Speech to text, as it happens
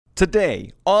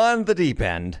Today, on The Deep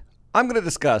End, I'm going to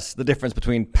discuss the difference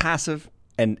between passive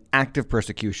and active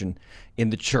persecution in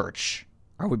the church.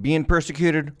 Are we being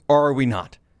persecuted or are we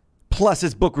not? Plus,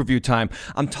 it's book review time.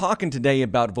 I'm talking today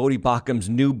about Voddie Baucham's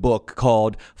new book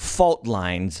called Fault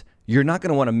Lines. You're not going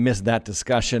to want to miss that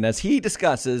discussion as he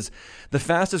discusses the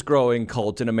fastest growing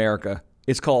cult in America.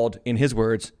 It's called, in his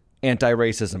words,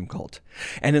 anti-racism cult.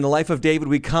 And in the life of David,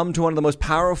 we come to one of the most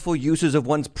powerful uses of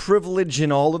one's privilege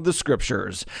in all of the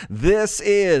scriptures. This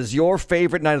is your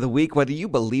favorite night of the week, whether you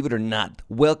believe it or not.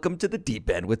 Welcome to The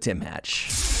Deep End with Tim Hatch.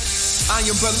 I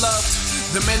am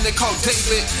beloved, the man they call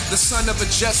David, the son of a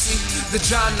Jesse, the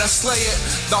John that slay it,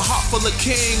 the heart full of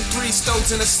king, 3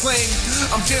 stones in a sling.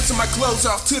 I'm dancing my clothes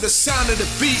off to the sound of the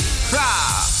beat.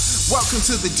 Welcome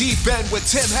to The Deep End with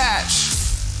Tim Hatch.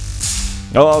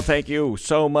 Oh, thank you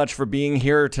so much for being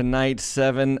here tonight,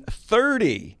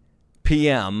 7:30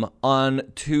 p.m. on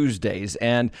Tuesdays.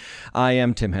 And I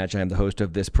am Tim Hatch. I am the host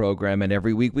of this program. And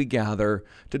every week we gather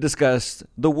to discuss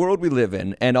the world we live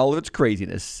in and all of its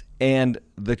craziness and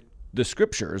the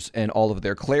scriptures and all of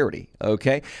their clarity,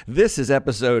 okay? This is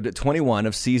episode 21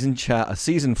 of season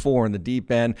 4 in The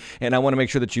Deep End, and I want to make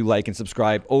sure that you like and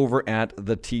subscribe over at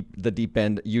the Deep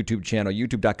End YouTube channel,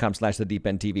 youtube.com/The Deep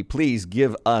End TV. Please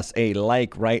give us a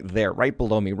like right there, right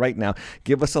below me right now.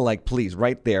 Give us a like, please,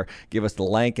 right there. Give us the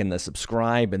like and the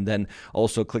subscribe, and then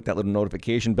also click that little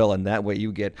notification bell, and that way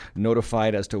you get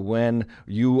notified as to when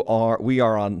we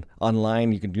are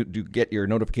online. You can get your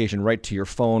notification right to your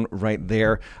phone right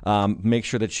there. Make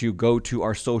sure that you go to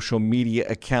our social media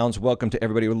accounts. Welcome to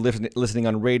everybody who are listening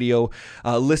on radio,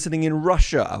 listening in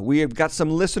Russia. We have got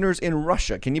some listeners in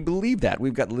Russia. Can you believe that?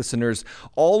 We've got listeners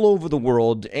all over the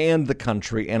world and the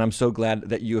country, and I'm so glad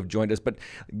that you have joined us. But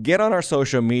get on our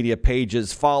social media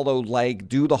pages, follow, like,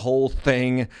 do the whole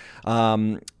thing.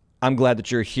 I'm glad that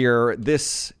you're here.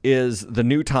 This is the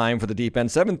new time for The Deep End,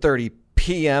 7:30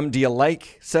 p.m. Do you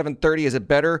like 7:30? Is it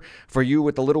better for you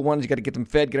with the little ones? You got to get them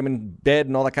fed, get them in bed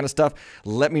and all that kind of stuff.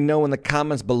 Let me know in the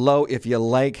comments below if you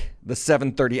like the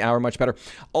 7:30 hour much better.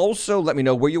 Also, let me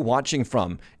know where you're watching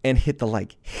from and hit the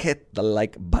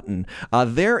like button.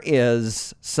 There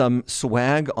is some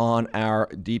swag on our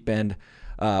Deep End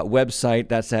website.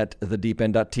 That's at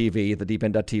thedeepend.tv,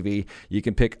 thedeepend.tv. You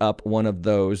can pick up one of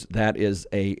those. That is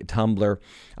a tumbler.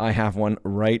 I have one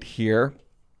right here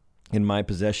in my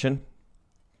possession.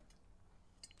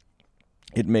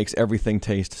 It makes everything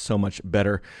taste so much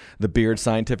better. The beer is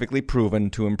scientifically proven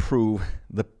to improve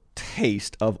the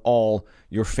taste of all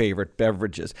your favorite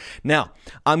beverages. Now,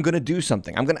 I'm going to do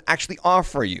something. I'm going to actually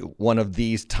offer you one of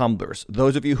these tumblers.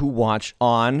 Those of you who watch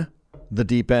on the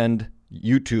Deep End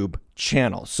YouTube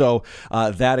channel. So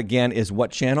that again is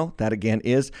what channel? That again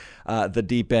is the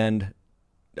Deep End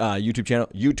YouTube channel,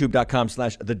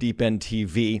 youtube.com/The Deep End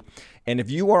TV. And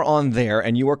if you are on there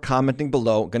and you are commenting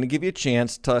below, going to give you a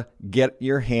chance to get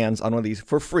your hands on one of these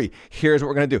for free. Here's what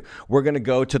we're going to do. We're going to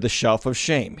go to the Shelf of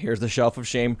Shame. Here's the Shelf of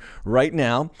Shame right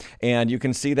now. And you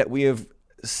can see that we have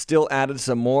still added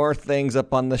some more things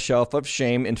up on the Shelf of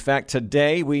Shame. In fact,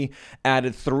 today we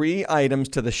added 3 items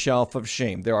to the Shelf of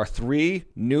Shame. There are 3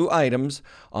 new items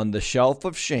on the Shelf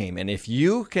of Shame. And if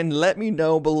you can let me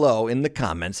know below in the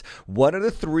comments, what are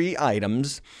the 3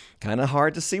 items, kind of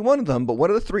hard to see one of them, but what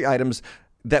are the 3 items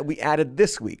that we added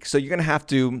this week? So you're going to have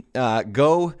to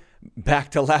go back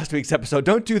to last week's episode.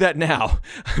 Don't do that now.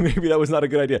 Maybe that was not a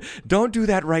good idea. Don't do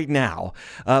that right now.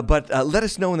 But let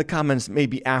us know in the comments,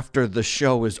 maybe after the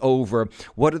show is over,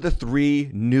 what are the 3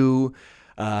 new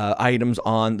items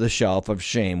on the Shelf of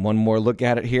Shame? One more look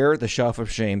at it here. The Shelf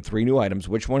of Shame, 3 new items.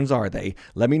 Which ones are they?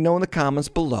 Let me know in the comments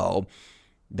below.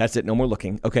 That's it. No more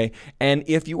looking. Okay. And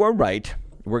if you are right,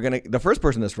 the first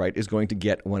person that's right is going to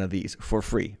get one of these for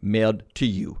free, mailed to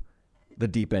you. The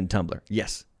Deep End tumbler.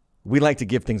 Yes. We like to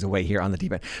give things away here on The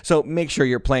Deep End. So make sure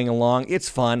you're playing along. It's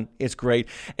fun. It's great.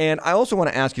 And I also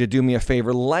want to ask you to do me a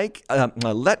favor.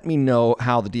 Let me know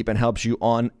how The Deep End helps you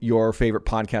on your favorite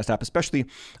podcast app, especially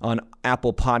on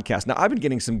Apple Podcasts. Now, I've been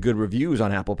getting some good reviews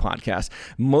on Apple Podcasts.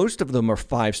 Most of them are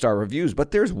 5-star reviews,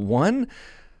 but there's one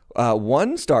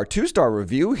 2-star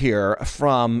review here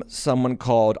from someone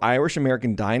called Irish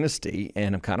American Dynasty,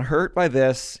 and I'm kind of hurt by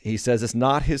this. He says it's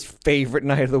not his favorite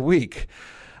night of the week.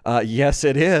 Yes,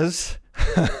 it is.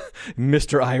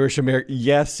 Mr. Irish American.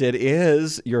 Yes, it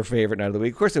is your favorite night of the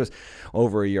week. Of course, it was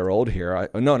over a year old here.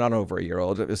 No, not over a year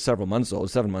old. It was several months old,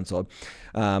 7 months old.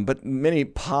 But many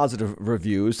positive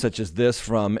reviews, such as this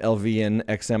from LVN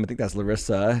XM. I think that's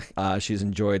Larissa. She's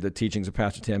enjoyed the teachings of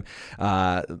Pastor Tim.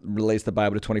 Relates the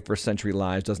Bible to 21st century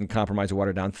lives. Doesn't compromise or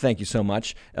water down. Thank you so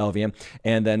much, LVN.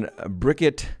 And then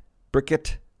Brickett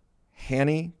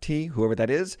Hanny T, whoever that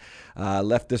is,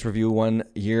 left this review 1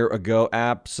 year ago.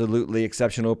 Absolutely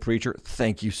exceptional preacher.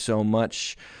 Thank you so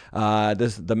much.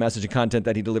 The message and content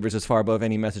that he delivers is far above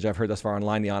any message I've heard thus far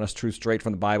online. The honest truth straight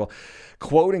from the Bible.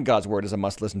 Quoting God's word is a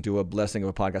must listen to, a blessing of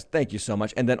a podcast. Thank you so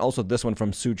much. And then also this one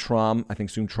from Sue Trom. I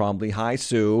think Sue Trombley. Hi,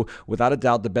 Sue. Without a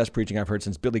doubt, the best preaching I've heard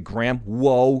since Billy Graham.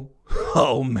 Whoa.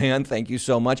 Oh man, thank you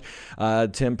so much.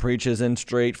 Tim preaches and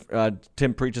teaches straight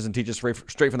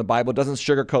from the Bible. Doesn't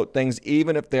sugarcoat things,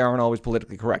 even if they aren't always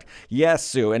politically correct. Yes,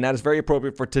 Sue, and that is very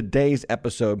appropriate for today's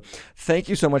episode. Thank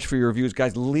you so much for your reviews,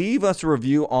 guys. Leave us a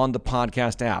review on the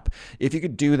podcast app. If you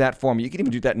could do that for me, you can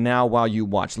even do that now while you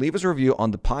watch. Leave us a review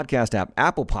on the podcast app,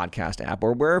 Apple Podcast app,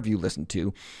 or wherever you listen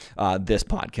to this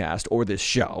podcast or this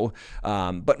show.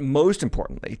 But most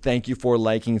importantly, thank you for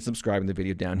liking and subscribing the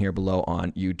video down here below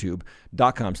on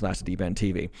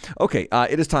YouTube.com/DeepEndTV. Okay,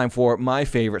 it is time for my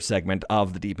favorite segment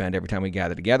of the Deep End every time we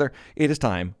gather together. It is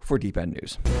time for Deep End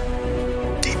News.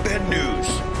 Deep End News.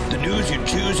 The news you'd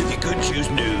choose if you could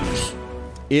choose news.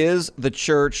 Is the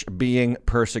church being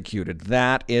persecuted?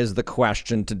 That is the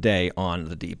question today on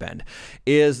the Deep End.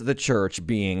 Is the church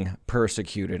being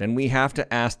persecuted? And we have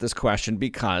to ask this question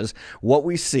because what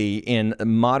we see in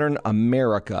modern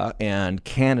America and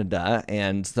Canada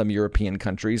and some European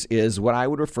countries is what I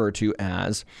would refer to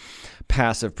as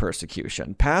passive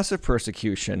persecution. Passive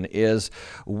persecution is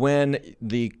when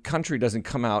the country doesn't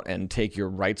come out and take your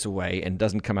rights away and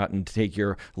doesn't come out and take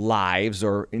your lives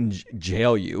or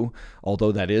jail you,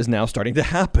 although that is now starting to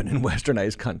happen in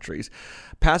westernized countries.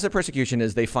 Passive persecution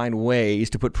is they find ways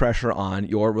to put pressure on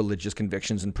your religious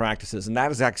convictions and practices, and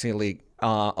that is actually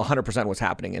 100% what's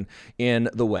happening in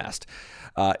the West.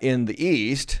 In the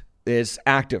East, is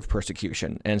active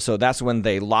persecution. And so that's when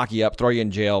they lock you up, throw you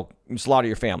in jail, slaughter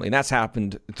your family. And that's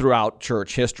happened throughout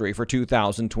church history for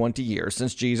 2,020 years.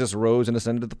 Since Jesus rose and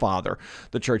ascended to the Father,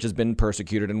 the church has been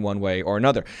persecuted in one way or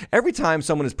another. Every time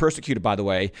someone is persecuted, by the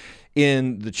way,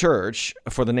 in the church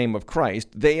for the name of Christ,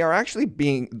 they are actually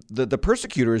being, the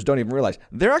persecutors don't even realize,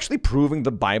 they're actually proving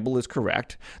the Bible is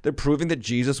correct. They're proving that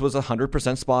Jesus was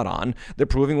 100% spot on. They're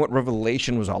proving what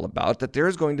Revelation was all about, that there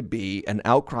is going to be an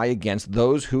outcry against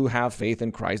those who have faith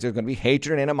in Christ. There's going to be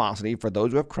hatred and animosity for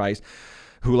those who have Christ,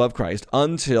 who love Christ,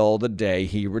 until the day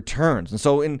he returns. And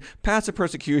so in passive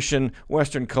persecution,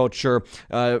 Western culture,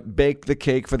 bake the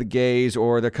cake for the gays,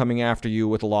 or they're coming after you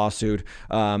with a lawsuit,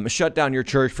 shut down your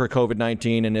church for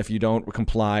COVID-19, and if you don't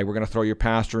comply, we're going to throw your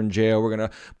pastor in jail. We're going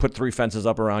to put 3 fences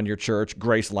up around your church,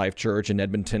 Grace Life Church in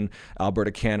Edmonton,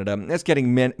 Alberta, Canada. It's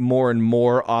getting more and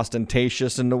more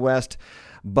ostentatious in the West.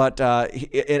 But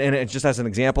and just as an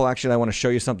example, actually, I want to show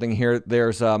you something here.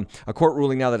 There's a court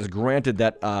ruling now that has granted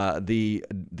that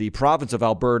the province of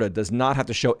Alberta does not have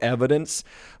to show evidence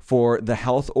for the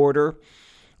health order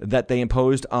that they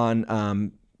imposed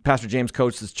on Pastor James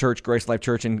Coates' church, Grace Life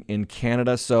Church in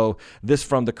Canada. So this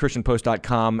from the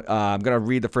ChristianPost.com. I'm going to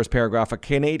read the first paragraph. A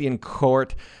Canadian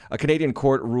court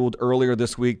ruled earlier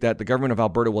this week that the government of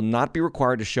Alberta will not be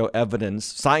required to show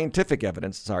scientific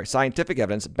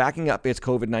evidence backing up its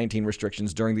COVID-19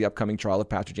 restrictions during the upcoming trial of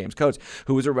Pastor James Coates,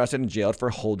 who was arrested and jailed for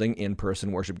holding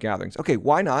in-person worship gatherings. Okay,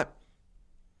 why not?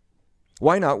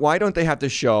 Why not? Why don't they have to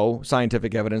show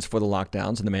scientific evidence for the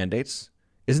lockdowns and the mandates?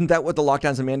 Isn't that what the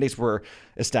lockdowns and mandates were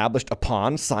established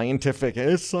upon? Scientific,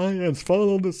 it's science,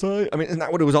 follow the science. I mean, isn't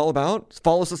that what it was all about?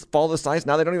 Follow the science.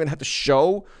 Now they don't even have to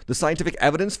show the scientific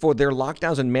evidence for their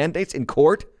lockdowns and mandates in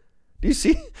court. Do you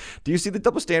see the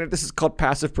double standard? This is called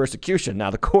passive persecution.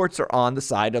 Now the courts are on the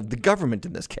side of the government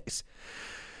in this case.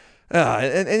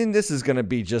 And this is going to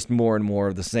be just more and more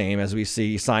of the same as we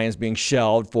see science being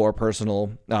shelved for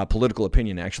personal political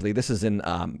opinion, actually. This is in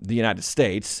the United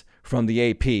States. From the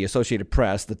AP, Associated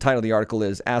Press, the title of the article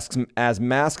is, As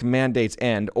Mask Mandates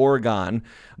End, Oregon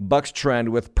Bucks Trend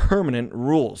with Permanent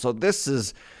Rules. So this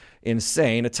is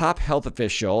insane. A top health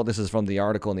official, this is from the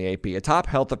article in the AP, a top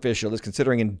health official is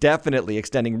considering indefinitely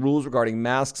extending rules regarding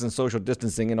masks and social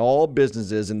distancing in all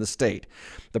businesses in the state.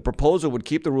 The proposal would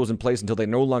keep the rules in place until they're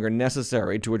no longer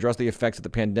necessary to address the effects of the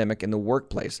pandemic in the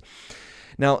workplace.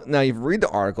 Now you read the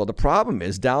article. The problem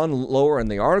is down lower in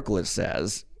the article it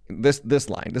says, this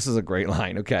line, this is a great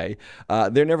line, okay?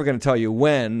 They're never going to tell you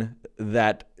when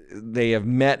that they have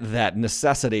met that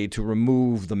necessity to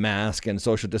remove the mask and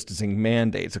social distancing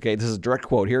mandates, okay? This is a direct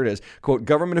quote. Here it is. Quote,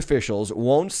 government officials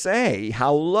won't say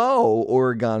how low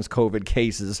Oregon's COVID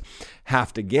cases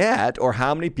have to get or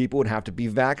how many people would have to be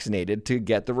vaccinated to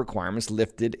get the requirements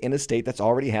lifted in a state that's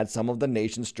already had some of the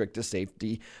nation's strictest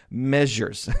safety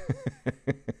measures.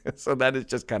 So that is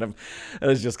just kind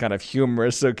of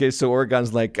humorous. Okay, so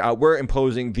Oregon's like, we're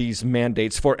imposing these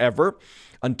mandates forever.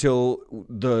 until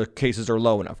the cases are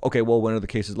low enough. Okay, well, when are the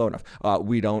cases low enough?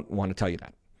 We don't want to tell you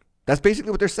that. That's basically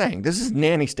what they're saying. This is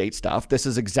nanny state stuff. This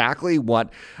is exactly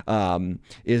what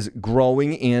is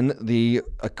growing in the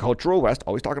cultural West.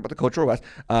 Always talking about the cultural West.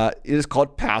 It is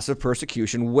called passive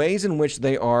persecution, ways in which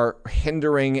they are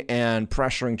hindering and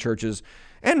pressuring churches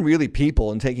and really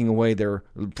people and taking away their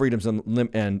freedoms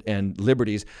and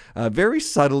liberties very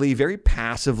subtly, very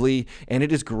passively, and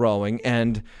it is growing.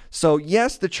 And so,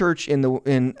 yes, the church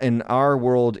in our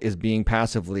world is being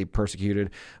passively persecuted,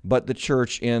 but the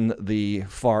church in the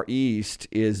Far East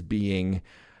is being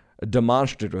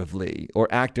demonstratively or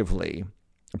actively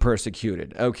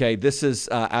persecuted. Okay, this is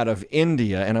out of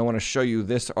India, and I want to show you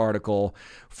this article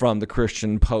from the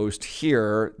Christian Post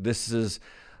here. This is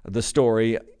the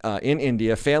story in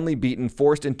India, family beaten,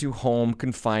 forced into home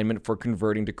confinement for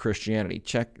converting to Christianity.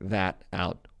 Check that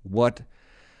out.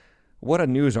 What a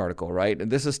news article, right?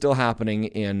 And this is still happening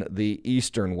in the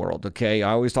Eastern world, okay?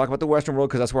 I always talk about the Western world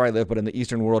because that's where I live, but in the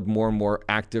Eastern world, more and more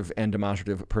active and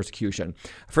demonstrative persecution.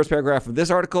 First paragraph of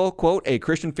this article, quote, a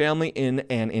Christian family in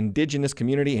an indigenous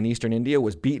community in Eastern India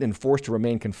was beaten and forced to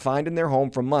remain confined in their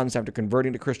home for months after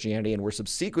converting to Christianity and were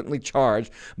subsequently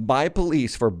charged by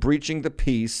police for breaching the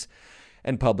peace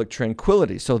and public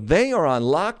tranquility. So they are on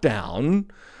lockdown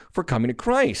for coming to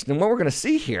Christ. And what we're going to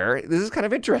see here, this is kind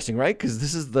of interesting, right? Because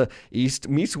this is the East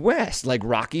meets West, like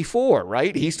Rocky IV,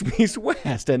 right? East meets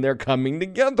West, and they're coming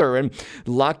together. And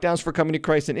lockdowns for coming to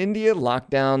Christ in India,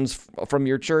 lockdowns from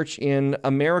your church in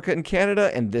America and Canada,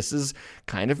 and this is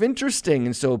kind of interesting.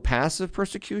 And so passive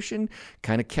persecution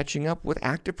kind of catching up with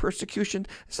active persecution.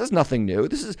 This is nothing new.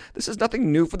 This is nothing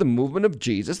new for the movement of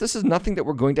Jesus. This is nothing that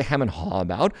we're going to hem and haw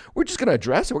about. We're just going to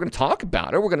address it. We're going to talk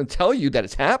about it. We're going to tell you that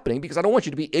it's happening because I don't want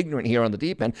you to be ignorant here on the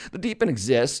deep end. The deep end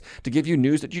exists to give you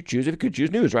news that you choose if you could choose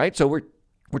news, right? So we're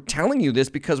telling you this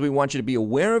because we want you to be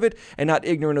aware of it and not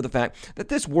ignorant of the fact that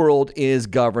this world is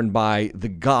governed by the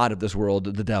God of this world,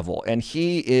 the devil, and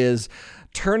he is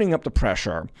turning up the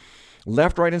pressure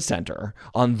left, right, and center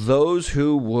on those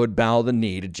who would bow the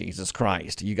knee to Jesus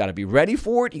Christ. You got to be ready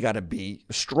for it. You got to be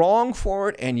strong for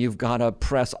it, and you've got to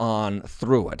press on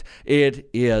through it. It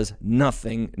is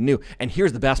nothing new. And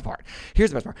here's the best part.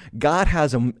 God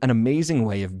has an amazing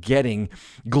way of getting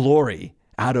glory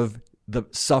out of the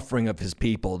suffering of his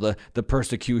people, the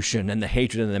persecution and the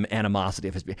hatred and the animosity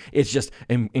of his people. It's just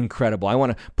incredible. I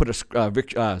want to put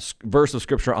a verse of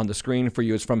scripture on the screen for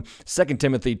you. It's from 2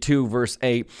 Timothy 2, verse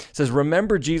 8. It says,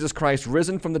 remember Jesus Christ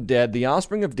risen from the dead, the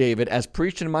offspring of David, as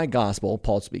preached in my gospel,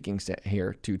 Paul speaking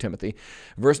here to Timothy.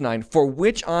 Verse 9, for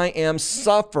which I am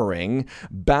suffering,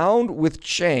 bound with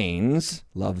chains.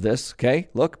 Love this, okay?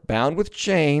 Look, bound with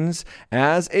chains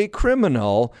as a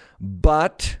criminal,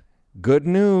 but good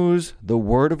news, the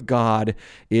Word of God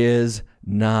is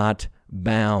not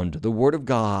bound. The Word of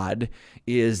God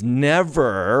is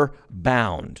never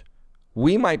bound.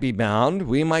 We might be bound.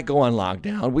 We might go on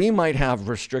lockdown. We might have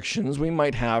restrictions. We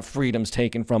might have freedoms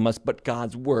taken from us, but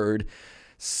God's Word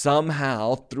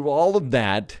somehow, through all of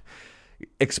that,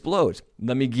 explodes.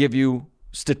 Let me give you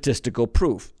statistical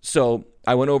proof. So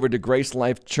I went over to Grace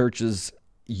Life Church's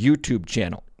YouTube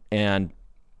channel, and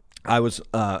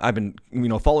I've been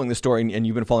following this story, and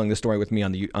you've been following this story with me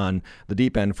on the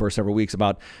deep end for several weeks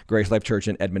about Grace Life Church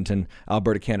in Edmonton,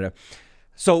 Alberta, Canada.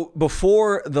 So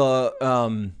before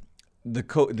the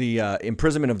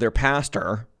imprisonment of their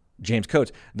pastor, James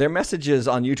Coates, their messages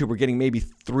on YouTube were getting maybe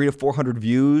 300 to 400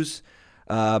 views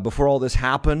before all this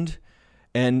happened.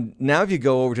 And now if you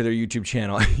go over to their YouTube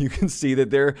channel, you can see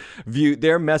that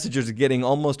their messages are getting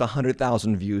almost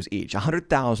 100,000 views each.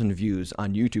 100,000 views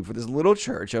on YouTube for this little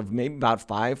church of maybe about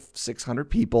 500-600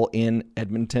 people in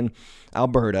Edmonton,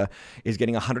 Alberta, is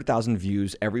getting 100,000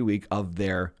 views every week of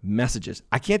their messages.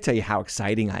 I can't tell you how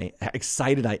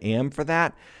excited I am for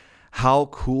that. How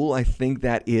cool I think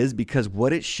that is, because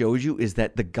what it shows you is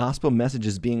that the gospel message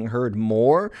is being heard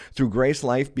more through Grace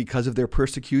Life because of their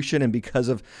persecution and because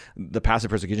of the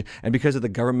passive persecution and because of the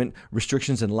government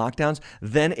restrictions and lockdowns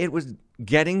than it was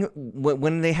getting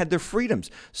when they had their freedoms.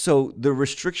 So the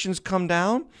restrictions come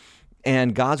down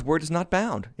and God's word is not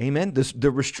bound. Amen.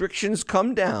 The restrictions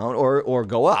come down or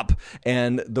go up,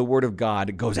 and the word of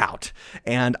God goes out.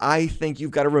 And I think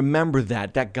you've got to remember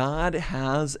that God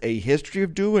has a history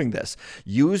of doing this,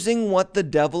 using what the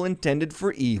devil intended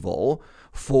for evil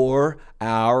for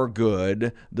our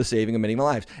good, the saving of many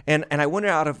lives. And I wonder,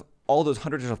 out of all those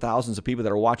hundreds of thousands of people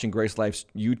that are watching Grace Life's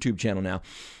YouTube channel now,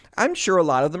 I'm sure a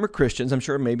lot of them are Christians. I'm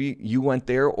sure maybe you went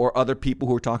there, or other people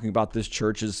who are talking about this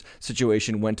church's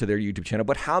situation went to their YouTube channel.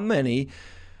 But how many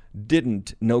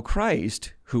didn't know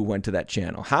Christ who went to that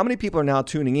channel? How many people are now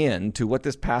tuning in to what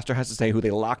this pastor has to say, who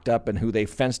they locked up and who they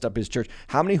fenced up his church?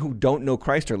 How many who don't know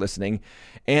Christ are listening?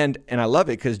 And I love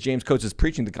it because James Coates is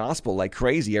preaching the gospel like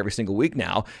crazy every single week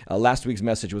now. Last week's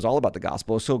message was all about the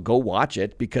gospel, so go watch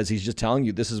it because he's just telling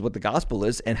you this is what the gospel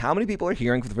is. And how many people are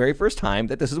hearing for the very first time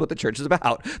that this is what the church is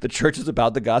about? The church is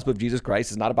about the gospel of Jesus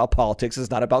Christ. It's not about politics.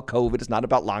 It's not about COVID. It's not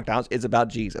about lockdowns. It's about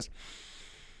Jesus.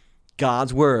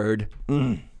 God's word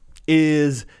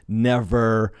is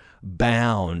never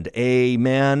bound.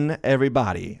 Amen,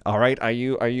 everybody. All right, are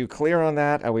you clear on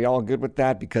that? Are we all good with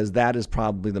that? Because that is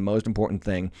probably the most important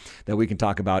thing that we can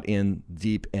talk about in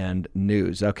Deep End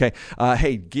News. Okay,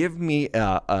 hey, do me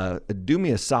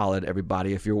a solid,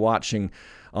 everybody. If you're watching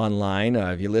online,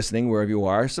 if you're listening, wherever you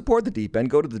are, support the Deep End.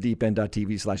 Go to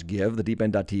thedeepend.tv/give,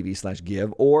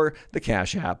 thedeepend.tv/give, or the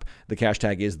Cash App. The cash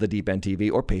tag is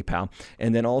thedeependtv or PayPal.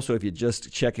 And then also, if you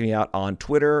just check me out on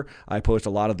Twitter, I post a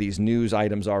lot of these news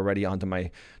items already onto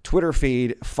my Twitter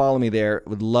feed. Follow me there.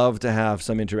 Would love to have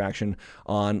some interaction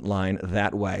online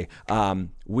that way.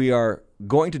 We are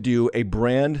going to do a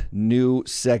brand new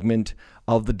segment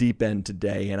of the Deep End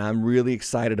today, and I'm really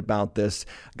excited about this.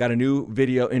 Got a new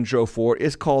video intro for it.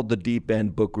 It's called the Deep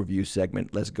End Book Review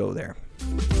segment. Let's go there.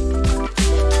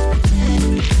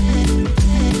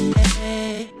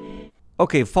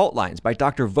 Okay, Fault Lines by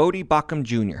Dr. Voddie Baucham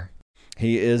Jr.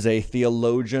 He is a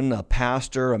theologian, a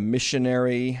pastor, a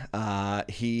missionary.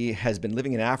 He has been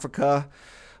living in Africa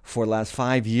for the last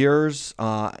 5 years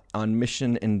on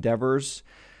mission endeavors.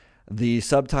 The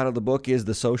subtitle of the book is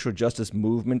The Social Justice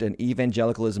Movement and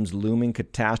Evangelicalism's Looming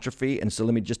Catastrophe. And so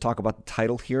let me just talk about the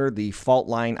title here. The fault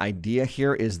line idea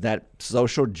here is that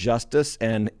social justice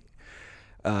and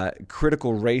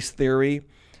critical race theory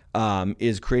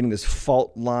is creating this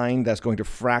fault line that's going to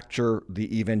fracture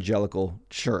the evangelical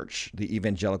church.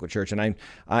 And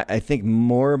I think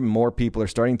more and more people are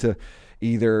starting to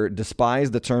either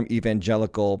despise the term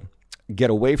evangelical, get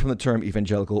away from the term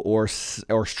evangelical, or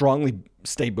strongly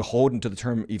stay beholden to the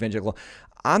term evangelical.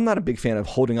 I'm not a big fan of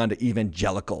holding on to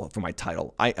evangelical for my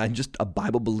title. I'm just a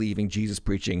Bible-believing,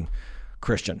 Jesus-preaching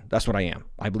Christian. That's what I am.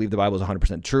 I believe the Bible is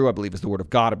 100% true. I believe it's the Word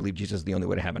of God. I believe Jesus is the only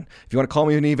way to heaven. If you want to call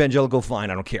me an evangelical, fine.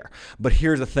 I don't care. But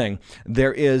here's the thing.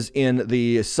 There is in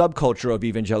the subculture of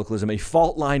evangelicalism a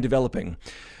fault line developing,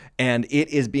 and it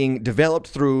is being developed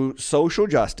through social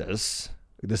justice.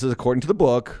 This is according to the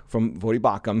book from Voddie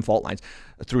Baucham, Fault Lines,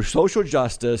 through social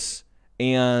justice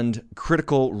and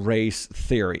critical race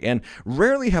theory. And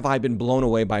rarely have I been blown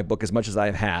away by a book as much as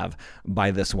I have by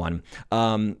this one.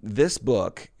 This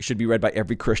book should be read by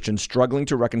every Christian struggling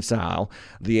to reconcile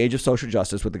the age of social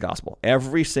justice with the gospel.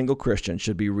 Every single Christian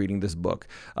should be reading this book,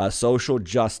 Social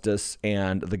Justice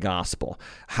and the Gospel.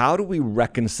 How do we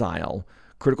reconcile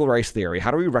critical race theory?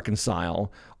 How do we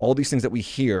reconcile all these things that we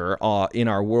hear in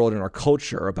our world, in our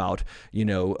culture about,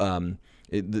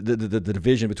 the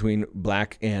division between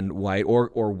black and white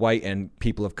or white and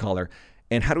people of color?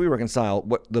 And how do we reconcile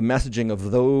what the messaging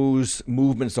of those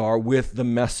movements are with the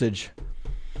message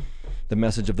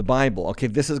of the Bible? Okay,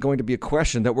 this is going to be a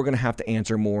question that we're going to have to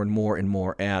answer more and more and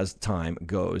more as time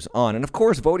goes on. And of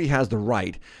course, Voddie has the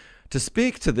right to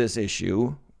speak to this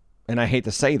issue. And I hate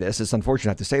to say this, it's unfortunate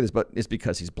I have to say this, but it's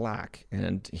because he's black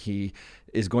and he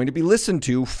is going to be listened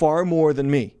to far more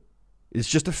than me. It's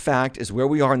just a fact, is where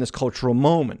we are in this cultural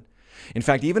moment. In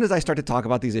fact, even as I start to talk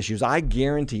about these issues, I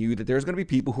guarantee you that there's going to be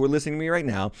people who are listening to me right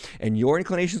now, and your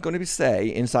inclination is going to be say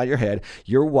inside your head,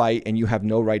 you're white and you have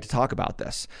no right to talk about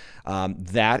this.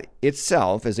 That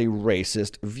itself is a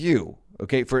racist view.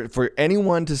 Okay, for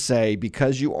anyone to say,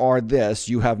 because you are this,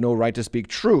 you have no right to speak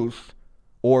truth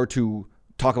or to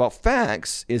talk about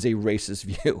facts is a racist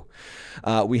view.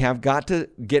 We have got to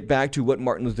get back to what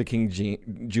Martin Luther King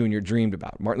Jr. dreamed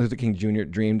about. Martin Luther King Jr.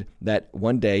 dreamed that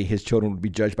one day his children would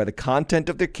be judged by the content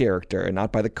of their character and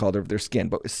not by the color of their skin.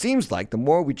 But it seems like the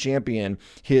more we champion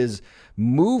his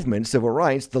movement, civil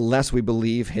rights, the less we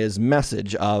believe his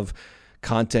message of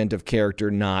content of character,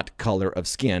 not color of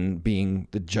skin, being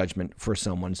the judgment for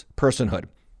someone's personhood.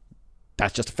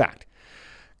 That's just a fact.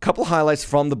 Couple highlights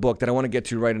from the book that I want to get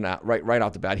to right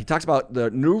off the bat. He talks about the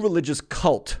new religious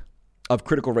cult of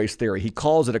critical race theory. He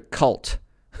calls it a cult.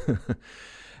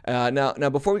 Now,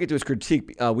 before we get to his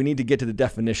critique, we need to get to the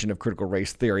definition of critical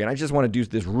race theory, and I just want to do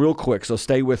this real quick. So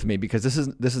stay with me, because this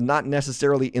is not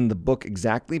necessarily in the book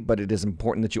exactly, but it is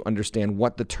important that you understand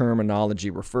what the terminology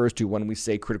refers to when we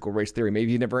say critical race theory.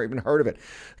 Maybe you've never even heard of it.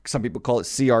 Some people call it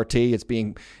CRT. It's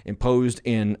being imposed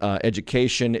in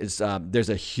education. There's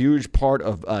a huge part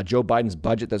of Joe Biden's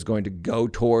budget that's going to go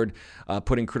toward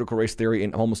putting critical race theory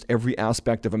in almost every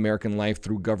aspect of American life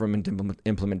through government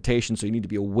implementation. So you need to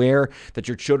be aware that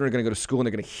your children are going to go to school and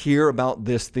they're going to hear about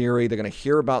this theory. They're going to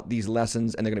hear about these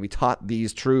lessons, and they're going to be taught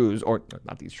these truths, or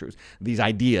not these truths, these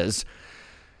ideas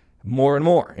more and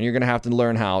more. And you're going to have to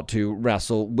learn how to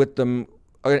wrestle with them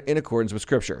in accordance with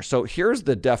Scripture. So here's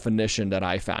the definition that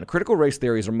I found. Critical race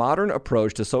theory is a modern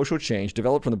approach to social change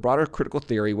developed from the broader critical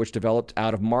theory which developed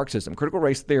out of Marxism. Critical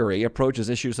race theory approaches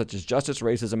issues such as justice,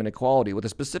 racism, and equality with a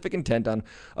specific intent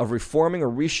of reforming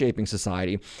or reshaping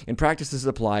society. In practice, this is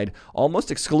applied almost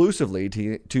exclusively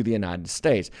to the United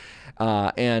States.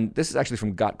 And this is actually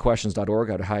from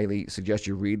gotquestions.org. I would highly suggest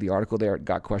you read the article there at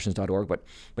gotquestions.org.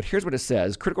 But here's what it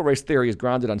says. Critical race theory is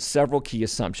grounded on several key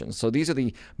assumptions. So these are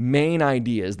the main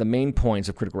ideas, the main points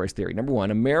of critical race theory. Number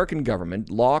one, American government,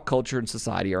 law, culture, and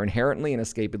society are inherently and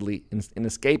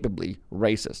inescapably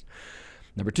racist.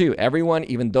 Number two, everyone,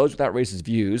 even those without racist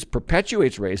views,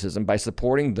 perpetuates racism by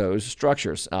supporting those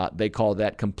structures. They call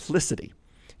that complicity.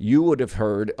 You would have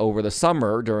heard over the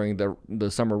summer, during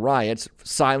the summer riots,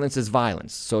 silence is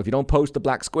violence. So if you don't post the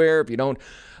black square, if you don't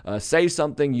say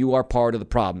something, you are part of the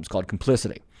problem. It's called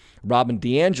complicity. Robin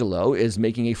DiAngelo is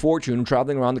making a fortune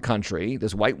traveling around the country,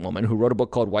 this white woman who wrote a book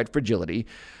called White Fragility,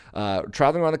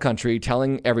 traveling around the country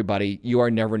telling everybody, you are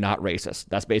never not racist.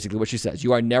 That's basically what she says.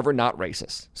 You are never not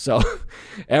racist. So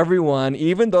everyone,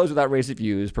 even those without racist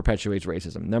views, perpetuates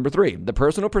racism. Number three, the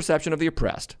personal perception of the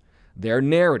oppressed. Their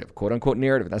narrative, quote unquote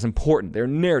narrative, that's important. Their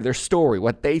narrative, their story,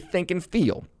 what they think and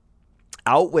feel,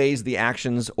 outweighs the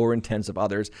actions or intents of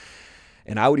others.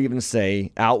 And I would even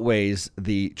say outweighs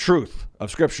the truth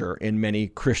of Scripture in many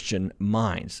Christian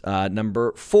minds.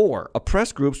 Number four,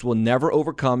 oppressed groups will never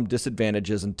overcome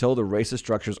disadvantages until the racist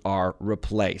structures are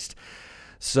replaced.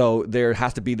 So there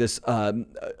has to be this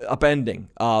upending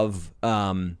of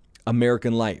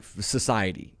American life,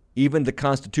 society. Even the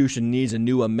Constitution needs a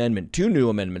new amendment, 2 new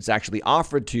amendments actually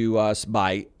offered to us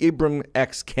by Ibram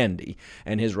X. Kendi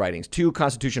and his writings, 2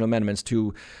 constitutional amendments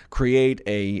to create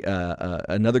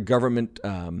another government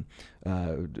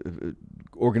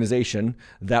organization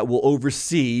that will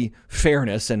oversee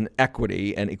fairness and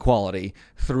equity and equality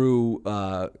through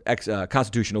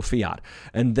constitutional fiat.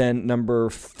 And then number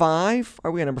 5,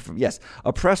 are we on number 5? Yes.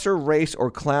 Oppressor, race,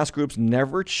 or class groups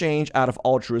never change out of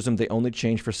altruism. They only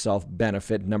change for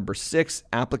self-benefit. Number 6,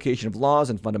 application of laws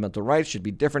and fundamental rights should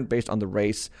be different based on the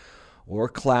race or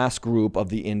class group of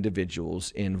the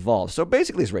individuals involved. So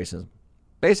basically it's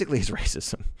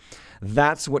racism.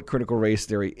 That's what critical race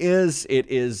theory is. It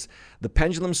is the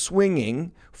pendulum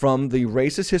swinging from the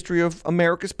racist history of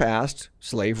America's past,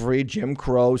 slavery, Jim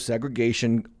Crow,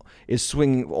 segregation, is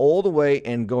swinging all the way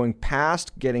and going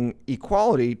past getting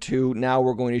equality to now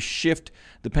we're going to shift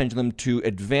the pendulum to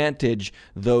advantage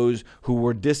those who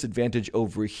were disadvantaged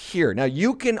over here. Now,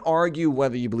 you can argue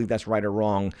whether you believe that's right or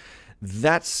wrong.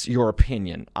 That's your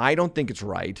opinion. I don't think it's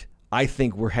right. I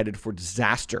think we're headed for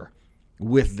disaster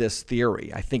with this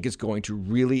theory. I think it's going to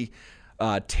really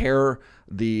tear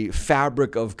the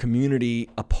fabric of community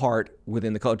apart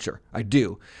within the culture. I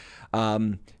do.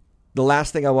 The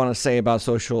last thing I want to say about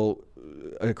social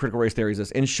critical race theory is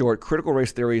this. In short, critical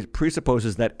race theory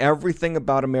presupposes that everything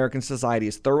about American society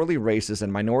is thoroughly racist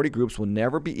and minority groups will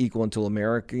never be equal until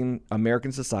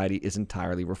American society is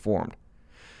entirely reformed.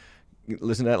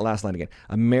 Listen to that last line again.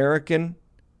 American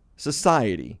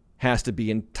society has to be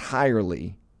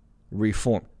entirely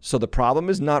reform. So the problem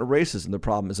is not racism. The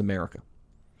problem is America.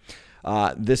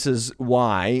 This is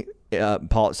why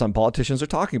some politicians are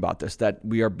talking about this, that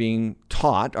we are being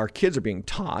taught, our kids are being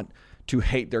taught to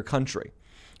hate their country.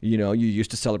 You know, you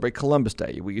used to celebrate Columbus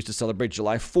Day. We used to celebrate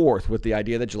July 4th with the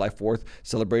idea that July 4th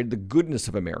celebrated the goodness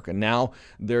of America. Now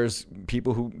there's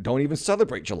people who don't even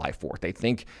celebrate July 4th. They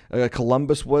think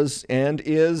Columbus was and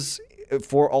is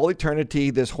for all eternity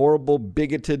this horrible,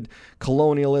 bigoted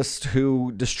colonialist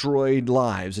who destroyed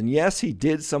lives. And yes, he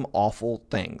did some awful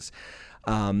things.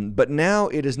 But now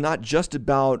it is not just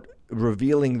about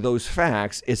revealing those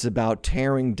facts. It's about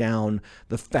tearing down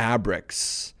the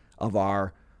fabrics of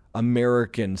our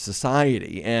American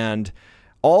society, and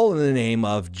all in the name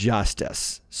of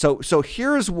justice. So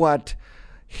here's what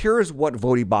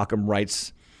Voddie Baucham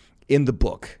writes in the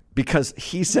book, because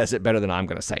he says it better than I'm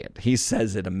going to say it. He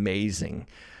says it amazing.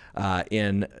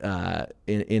 in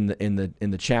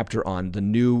the chapter on the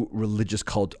new religious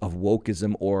cult of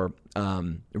wokeism or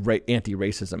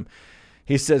anti-racism.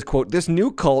 He says, quote, "This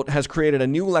new cult has created a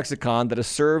new lexicon that has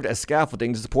served as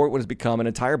scaffolding to support what has become an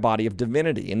entire body of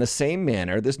divinity. In the same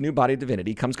manner, this new body of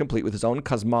divinity comes complete with its own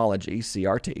cosmology,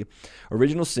 CRT,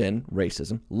 original sin,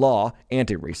 racism, law,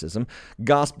 anti-racism,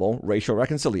 gospel, racial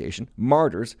reconciliation,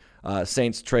 martyrs,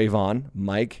 Saints Trayvon,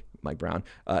 Mike Brown,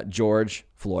 George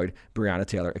Floyd, Breonna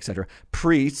Taylor, etc.,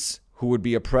 priests, who would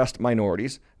be oppressed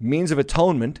minorities, means of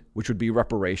atonement, which would be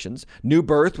reparations, new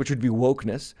birth, which would be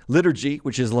wokeness, liturgy,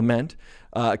 which is lament,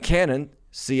 canon,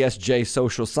 CSJ,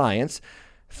 social science,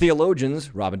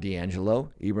 theologians, Robin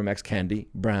DiAngelo, Ibram X. Kendi,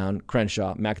 Brown,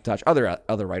 Crenshaw, McIntosh,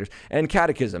 other writers, and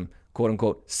catechism, quote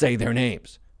unquote, say their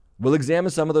names. We'll examine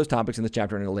some of those topics in this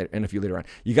chapter and a few later on.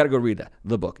 You got to go read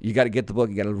the book. You got to get the book.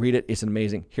 You got to read it. It's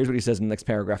amazing. Here's what he says in the next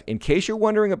paragraph. In case you're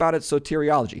wondering about its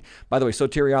soteriology. By the way,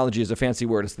 soteriology is a fancy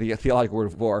word. It's the theological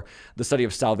word for the study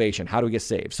of salvation. How do we get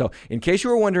saved? So in case you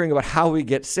were wondering about how we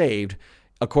get saved,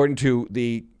 according to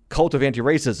the cult of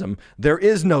anti-racism, there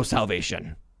is no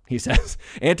salvation. He says,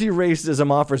 anti-racism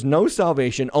offers no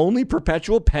salvation, only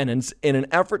perpetual penance in an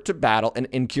effort to battle an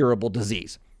incurable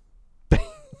disease.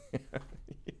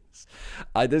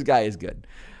 This guy is good.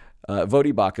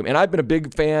 Voddie Baucham. And I've been a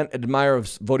big fan, admirer of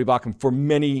Voddie Baucham for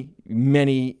many,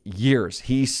 many years.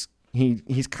 He's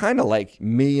kind of like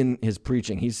me in his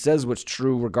preaching. He says what's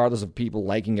true regardless of people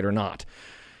liking it or not.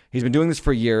 He's been doing this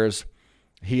for years.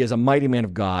 He is a mighty man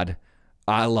of God.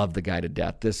 I love the guy to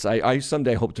death. I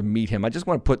someday hope to meet him. I just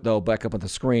want to put, though, back up on the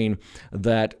screen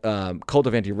that Cult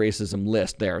of Anti-Racism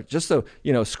list there. Just so,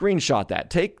 screenshot that.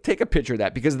 Take a picture of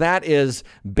that, because that is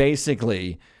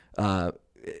basically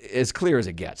as clear as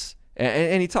it gets.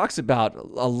 And he talks about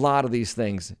a lot of these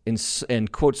things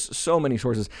and quotes so many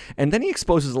sources. And then he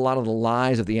exposes a lot of the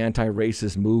lies of the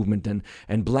anti-racist movement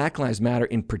and Black Lives Matter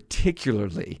in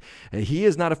particularly. He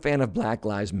is not a fan of Black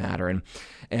Lives Matter.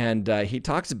 And he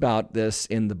talks about this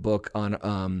in the book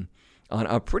on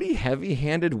a pretty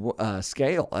heavy-handed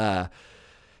scale.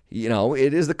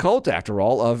 It is the cult, after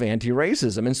all, of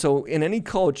anti-racism. And so in any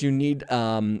cult, you need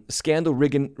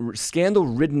scandal-ridden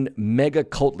mega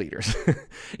cult leaders.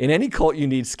 In any cult, you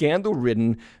need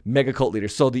scandal-ridden mega cult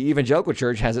leaders. So the evangelical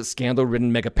church has its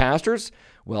scandal-ridden mega pastors.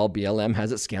 Well, BLM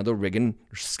has its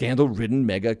scandal-ridden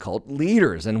mega cult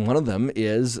leaders. And one of them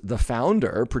is the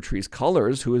founder, Patrisse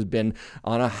Cullors, who has been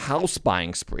on a house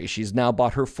buying spree. She's now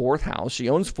bought her fourth house. She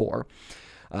owns 4.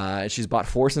 She's bought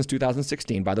 4 since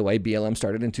 2016. By the way, BLM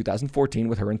started in 2014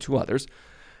 with her and 2 others.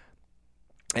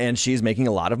 And she's making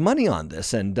a lot of money on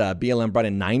this. And BLM brought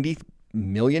in $90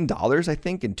 million, I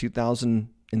think, in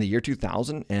the year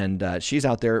 2000. And she's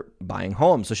out there buying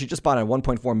homes. So she just bought a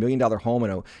 $1.4 million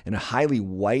home in a highly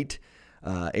white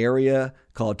area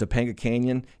called Topanga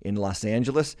Canyon in Los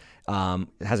Angeles.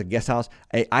 It has a guest house.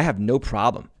 I have no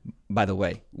problem, by the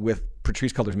way, with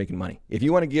Patrisse Cullors making money. If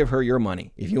you want to give her your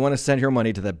money, if you want to send her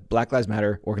money to the Black Lives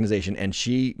Matter organization and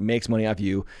she makes money off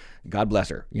you, God bless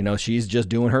her. She's just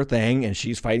doing her thing and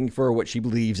she's fighting for what she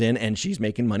believes in and she's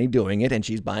making money doing it and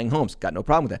she's buying homes. Got no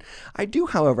problem with that. I do,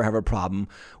 however, have a problem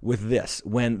with this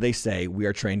when they say we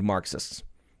are trained Marxists.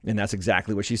 And that's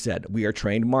exactly what she said. We are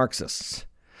trained Marxists.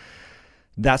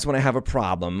 That's when I have a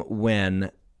problem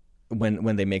when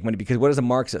they make money. Because what is a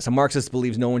Marxist? A Marxist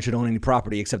believes no one should own any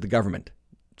property except the government.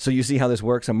 So you see how this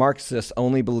works? A Marxist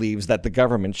only believes that the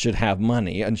government should have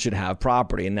money and should have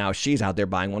property. And now she's out there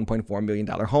buying $1.4 million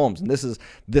homes. And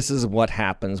this is what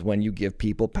happens when you give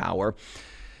people power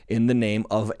in the name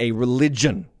of a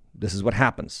religion. This is what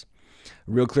happens.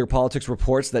 Real Clear Politics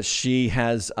reports that she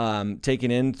has taken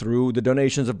in, through the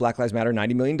donations of Black Lives Matter,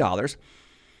 $90 million.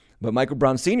 But Michael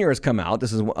Brown Sr. has come out.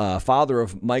 This is father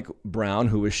of Mike Brown,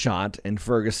 who was shot in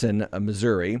Ferguson,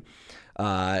 Missouri.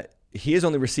 He has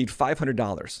only received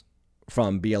 $500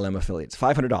 from BLM affiliates.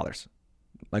 $500,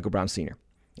 Michael Brown Sr.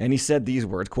 And he said these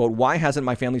words, quote, "Why hasn't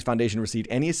my family's foundation received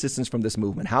any assistance from this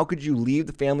movement? How could you leave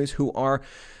the families who are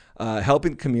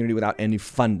helping the community without any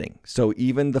funding?" So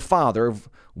even the father of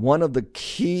one of the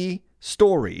key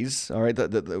stories, all right,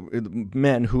 the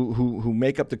men who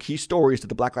make up the key stories to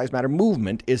the Black Lives Matter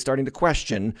movement is starting to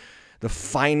question the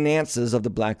finances of the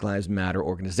Black Lives Matter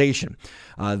organization.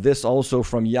 This also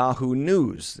from Yahoo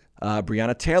News.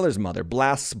 Breonna Taylor's mother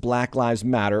blasts Black Lives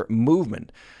Matter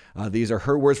movement. These are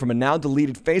her words from a now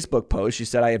deleted Facebook post. She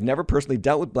said, "I have never personally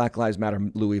dealt with Black Lives Matter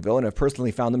Louisville and have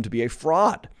personally found them to be a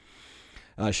fraud."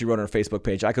 She wrote on her Facebook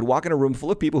page, "I could walk in a room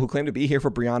full of people who claim to be here for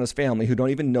Breonna's family who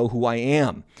don't even know who I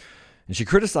am." And she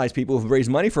criticized people who've raised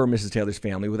money for Mrs. Taylor's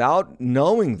family without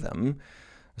knowing them.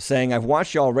 saying, I've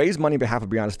watched y'all raise money on behalf of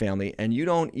Breonna's family, and you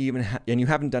don't even and you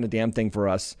haven't done a damn thing for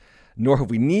us, nor have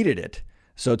we needed it.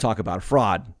 So talk about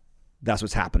fraud. That's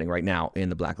what's happening right now in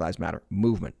the Black Lives Matter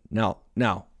movement. Now,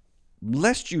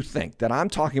 lest you think that I'm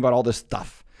talking about all this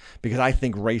stuff because I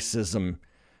think racism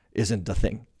isn't a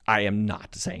thing. I am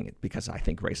not saying it because I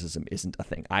think racism isn't a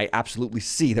thing. I absolutely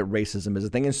see that racism is a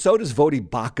thing, and so does Vodi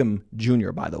Bakum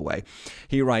Jr., by the way.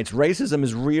 He writes, racism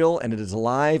is real, and it is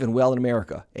alive and well in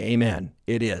America. Amen.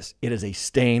 It is. It is a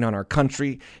stain on our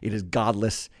country. It is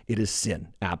godless. It is sin.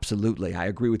 Absolutely. I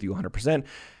agree with you 100%,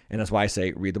 and that's why I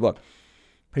say read the book.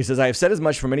 He says, I have said as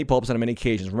much from many pulpits on many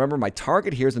occasions. Remember, my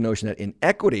target here is the notion that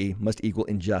inequity must equal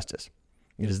injustice.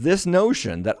 It is this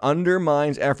notion that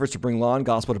undermines efforts to bring law and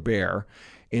gospel to bear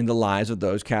in the lives of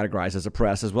those categorized as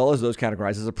oppressed, as well as those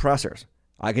categorized as oppressors.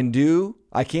 I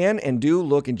can and do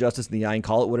look injustice in the eye and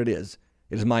call it what it is.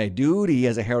 It is my duty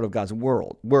as a herald of God's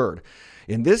word.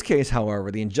 In this case, however,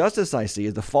 the injustice I see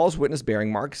is the false witness-bearing,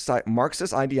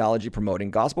 Marxist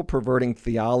ideology-promoting, gospel-perverting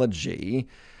theology,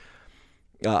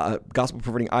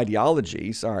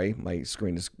 sorry, my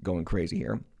screen is going crazy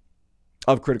here,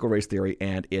 of critical race theory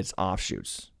and its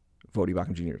offshoots. Vodi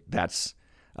Bakum Jr. That's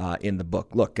in the book.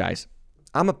 Look, guys,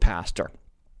 I'm a pastor.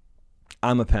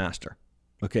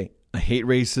 Okay, I hate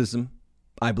racism.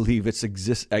 I believe it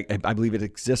exists. I believe it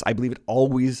exists. I believe it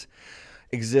always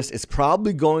exists. It's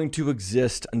probably going to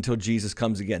exist until Jesus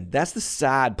comes again. That's the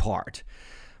sad part.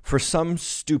 For some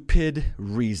stupid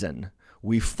reason,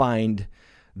 we find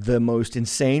the most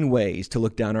insane ways to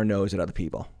look down our nose at other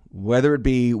people, whether it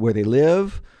be where they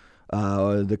live,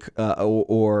 or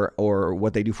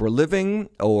what they do for a living,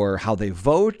 or how they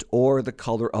vote, or the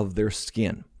color of their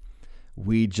skin.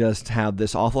 We just have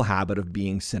this awful habit of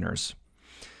being sinners.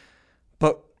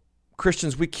 But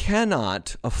Christians, we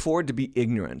cannot afford to be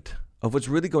ignorant of what's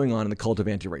really going on in the cult of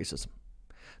anti-racism.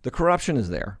 The corruption is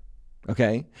there,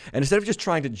 okay? And instead of just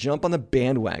trying to jump on the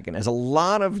bandwagon, as a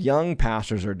lot of young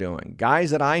pastors are doing,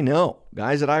 guys that I know,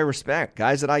 guys that I respect,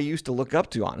 guys that I used to look up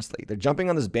to, honestly, they're jumping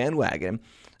on this bandwagon,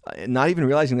 not even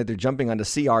realizing that they're jumping onto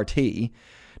CRT,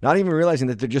 not even realizing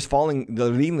that they're just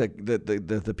leading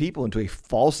the people into a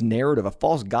false narrative, a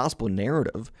false gospel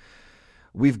narrative.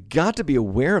 We've got to be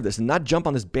aware of this and not jump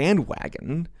on this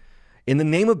bandwagon in the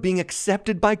name of being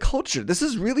accepted by culture. This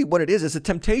is really what it is. It's a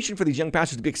temptation for these young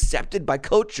pastors to be accepted by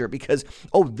culture because,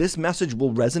 this message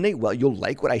will resonate. Well, you'll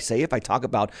like what I say if I talk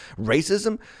about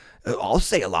racism. I'll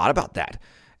say a lot about that.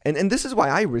 And this is why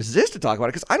I resist to talk about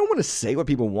it, because I don't want to say what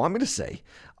people want me to say.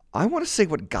 I want to say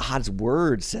what God's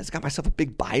word says. I got myself a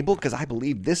big Bible because I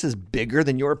believe this is bigger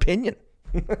than your opinion.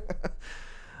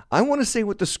 I want to say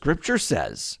what the scripture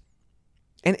says.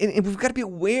 And we've got to be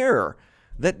aware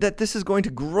that this is going to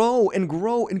grow and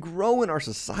grow and grow in our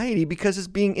society because it's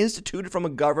being instituted from a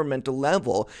governmental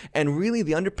level. And really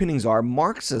the underpinnings are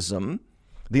Marxism,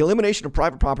 the elimination of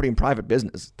private property and private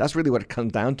business. That's really what it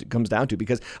comes down to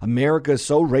because America is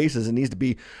so racist and needs to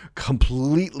be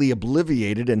completely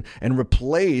obliterated and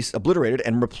replaced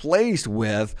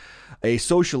with a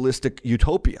socialistic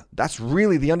utopia. That's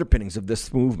really the underpinnings of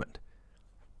this movement.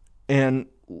 And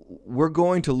we're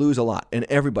going to lose a lot, and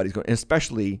everybody's going,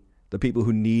 especially the people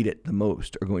who need it the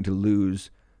most, are going to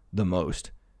lose the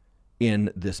most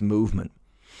in this movement.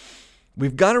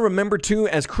 We've got to remember, too,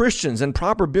 as Christians and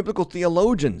proper biblical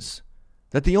theologians,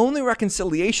 that the only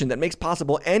reconciliation that makes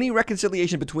possible any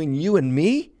reconciliation between you and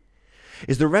me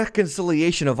is the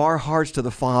reconciliation of our hearts to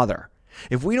the Father.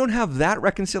 If we don't have that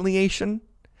reconciliation,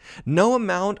 no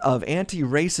amount of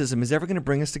anti-racism is ever going to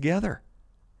bring us together.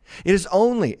 It is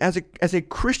only as a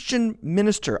Christian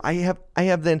minister, I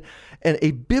have then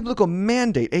a biblical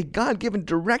mandate, a God-given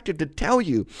directive to tell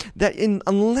you that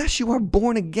unless you are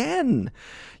born again,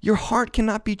 your heart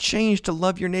cannot be changed to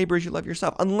love your neighbor as you love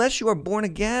yourself. Unless you are born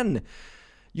again,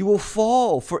 you will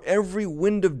fall for every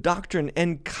wind of doctrine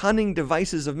and cunning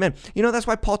devices of men. That's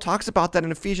why Paul talks about that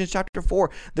in Ephesians chapter 4.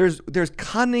 There's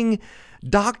cunning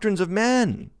doctrines of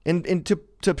men. And to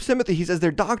Timothy, he says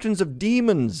they're doctrines of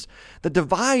demons that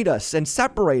divide us and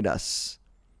separate us.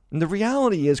 And the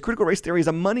reality is critical race theory is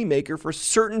a moneymaker for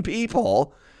certain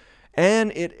people,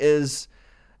 and it is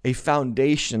a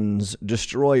foundations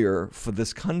destroyer for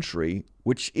this country,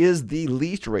 which is the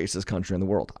least racist country in the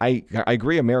world. I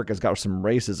agree America's got some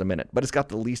racism in it, but it's got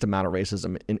the least amount of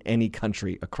racism in any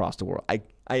country across the world.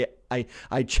 I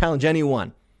challenge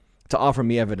anyone to offer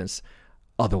me evidence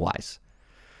otherwise.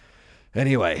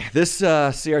 Anyway, this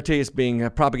CRT is being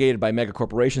propagated by mega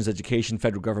corporations, education,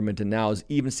 federal government, and now is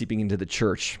even seeping into the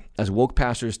church as woke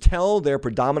pastors tell their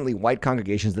predominantly white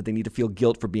congregations that they need to feel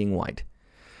guilt for being white.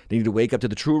 They need to wake up to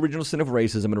the true original sin of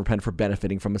racism and repent for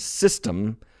benefiting from a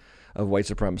system of white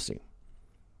supremacy.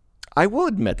 I will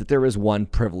admit that there is one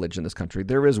privilege in this country.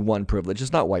 There is one privilege.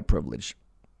 It's not white privilege.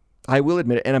 I will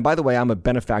admit it. And by the way, I'm a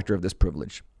benefactor of this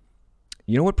privilege.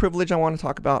 You know what privilege I want to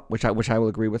talk about, which I will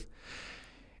agree with?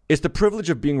 It's the privilege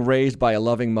of being raised by a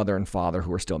loving mother and father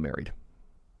who are still married.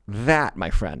 That, my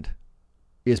friend,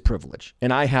 is privilege.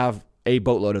 And I have a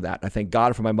boatload of that. I thank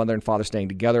God for my mother and father staying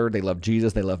together. They love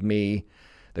Jesus. They love me.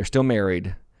 They're still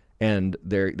married. And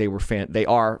they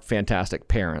are fantastic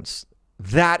parents.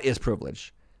 That is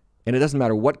privilege. And it doesn't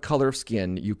matter what color of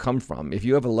skin you come from. If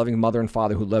you have a loving mother and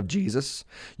father who love Jesus,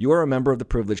 you are a member of the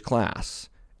privileged class.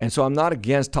 And so I'm not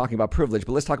against talking about privilege,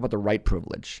 but let's talk about the right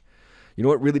privilege. You know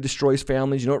what really destroys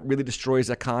families? You know what really destroys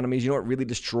economies? You know what really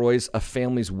destroys a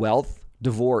family's wealth?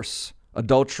 Divorce,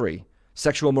 adultery,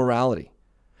 sexual immorality.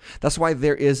 That's why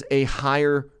there is a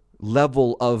higher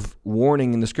level of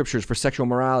warning in the scriptures for sexual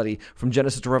morality from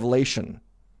Genesis to Revelation.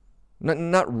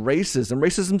 Not racism.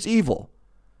 Racism's evil.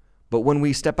 But when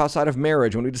we step outside of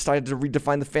marriage, when we decide to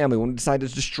redefine the family, when we decide to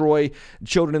destroy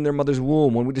children in their mother's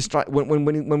womb,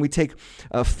 when we take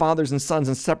fathers and sons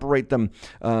and separate them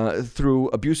through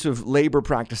abusive labor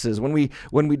practices, when we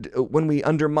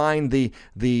undermine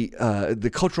the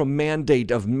cultural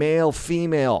mandate of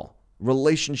male-female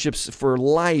relationships for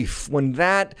life, when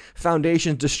that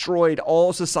foundation is destroyed,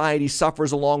 all society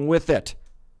suffers along with it.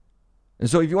 And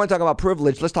so if you want to talk about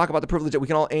privilege, let's talk about the privilege that we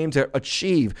can all aim to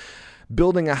achieve.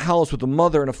 Building a house with a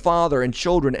mother and a father and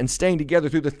children and staying together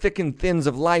through the thick and thins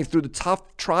of life, through the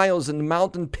tough trials and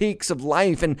mountain peaks of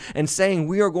life, and saying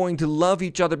we are going to love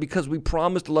each other because we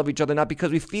promise to love each other, not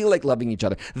because we feel like loving each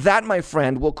other. That, my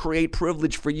friend, will create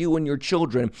privilege for you and your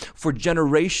children for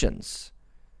generations.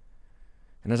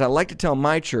 And as I like to tell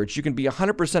my church, you can be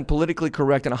 100% politically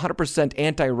correct and 100%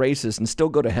 anti-racist and still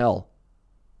go to hell.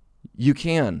 You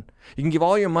can. You can give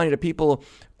all your money to people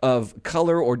of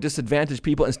color or disadvantaged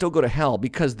people and still go to hell,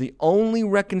 because the only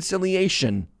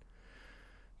reconciliation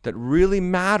that really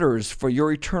matters for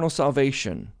your eternal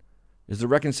salvation is the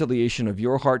reconciliation of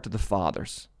your heart to the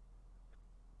Father's.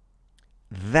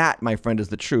 That, my friend, is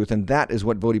the truth, and that is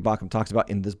what Voddie Baucham talks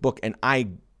about in this book. And I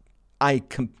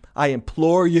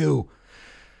implore you,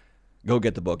 go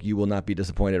get the book. You will not be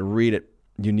disappointed. Read it.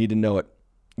 You need to know it.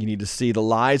 You need to see the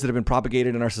lies that have been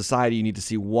propagated in our society. You need to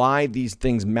see why these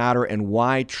things matter and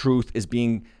why truth is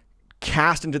being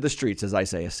cast into the streets, as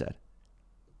Isaiah said.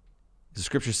 The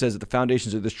scripture says that the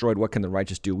foundations are destroyed. What can the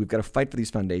righteous do? We've got to fight for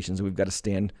these foundations, and we've got to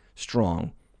stand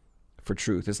strong for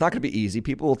truth. It's not going to be easy.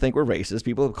 People will think we're racist.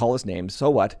 People will call us names. So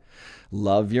what?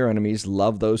 Love your enemies.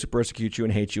 Love those who persecute you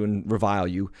and hate you and revile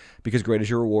you, because great is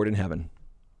your reward in heaven.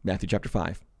 Matthew chapter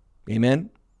 5. Amen.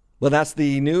 Well, that's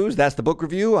the news. That's the book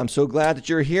review. I'm so glad that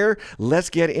you're here.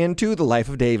 Let's get into the life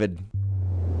of David.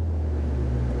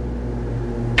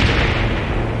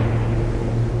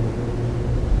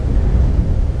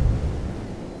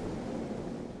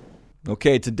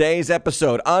 Okay, today's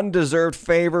episode, Undeserved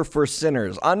Favor for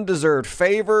Sinners. Undeserved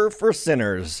Favor for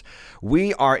Sinners.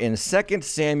 We are in 2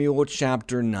 Samuel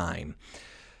chapter 9.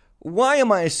 Why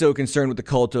am I so concerned with the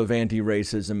cult of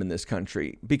anti-racism in this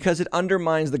country? Because it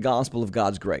undermines the gospel of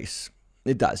God's grace.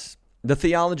 It does. The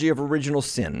theology of original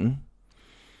sin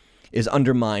is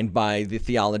undermined by the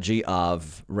theology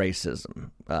of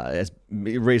racism, as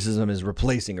racism is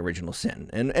replacing original sin.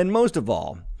 And most of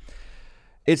all,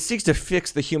 it seeks to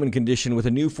fix the human condition with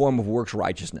a new form of works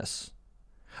righteousness,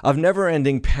 of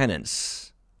never-ending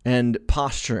penance and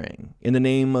posturing in the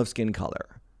name of skin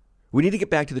color. We need to get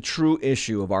back to the true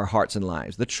issue of our hearts and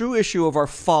lives, the true issue of our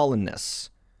fallenness,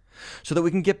 so that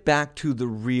we can get back to the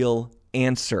real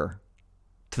answer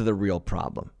to the real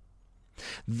problem.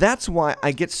 That's why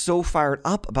I get so fired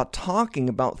up about talking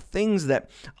about things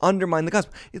that undermine the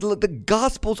gospel. The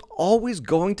gospel's always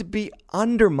going to be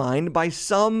undermined by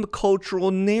some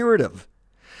cultural narrative.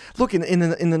 Look, in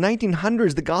the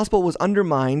 1900s, the gospel was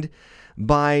undermined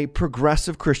by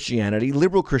progressive Christianity,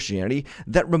 liberal Christianity,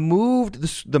 that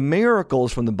removed the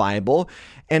miracles from the Bible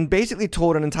and basically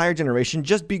told an entire generation,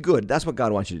 just be good. That's what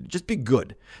God wants you to do. Just be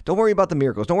good. Don't worry about the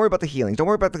miracles. Don't worry about the healings. Don't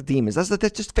worry about the demons. That's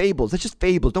just fables. That's just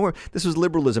fables. Don't worry. This was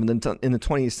liberalism in the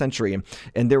 20th century.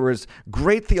 And there was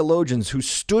great theologians who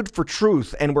stood for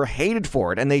truth and were hated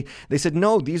for it. And they said,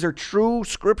 no, these are true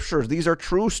scriptures. These are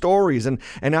true stories. And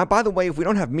by the way, if we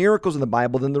don't have miracles in the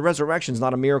Bible, then the resurrection is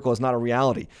not a miracle. It's not a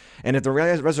reality. And if the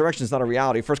resurrection is not a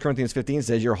reality, 1 Corinthians 15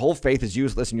 says your whole faith is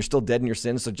useless and you're still dead in your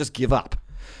sins, so just give up.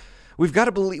 We've got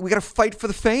to believe. We got to fight for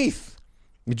the faith.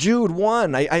 Jude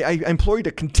 1, I implore you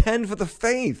to contend for the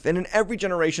faith. And in every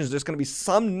generation, there's going to be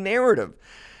some narrative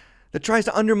that tries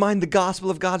to undermine the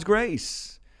gospel of God's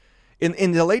grace.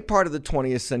 In the late part of the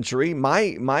 20th century,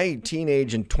 my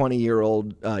teenage and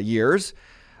 20-year-old years,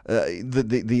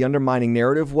 the undermining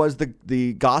narrative was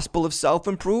the gospel of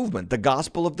self-improvement, the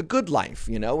gospel of the good life,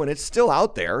 and it's still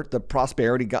out there, the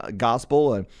prosperity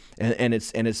gospel, and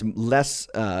it's less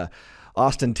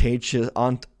ostentatious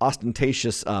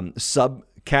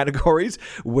subcategories,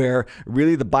 where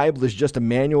really the Bible is just a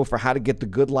manual for how to get the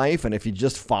good life, and if you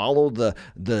just follow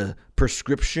the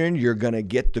prescription, you're going to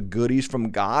get the goodies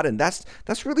from God. And that's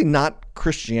really not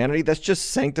Christianity. That's just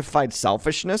sanctified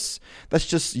selfishness. That's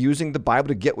just using the Bible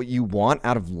to get what you want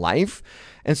out of life.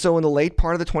 And so in the late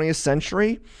part of the 20th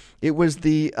century, it was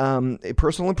the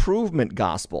personal improvement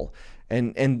gospel.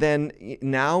 And then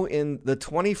now in the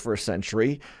 21st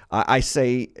century, I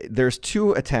say there's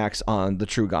two attacks on the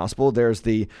true gospel. There's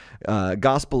the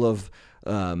gospel of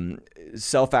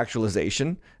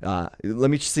self-actualization.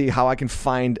 Let me see how I can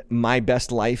find my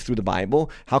best life through the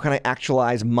Bible. How can I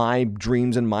actualize my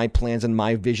dreams and my plans and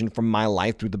my vision from my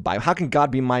life through the Bible? How can God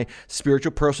be my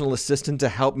spiritual personal assistant to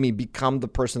help me become the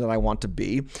person that I want to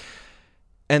be?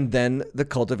 And then the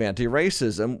cult of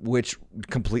anti-racism, which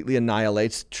completely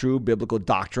annihilates true biblical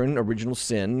doctrine, original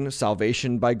sin,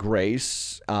 salvation by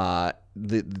grace, the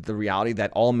reality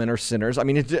that all men are sinners. I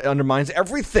mean, it undermines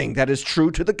everything that is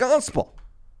true to the gospel.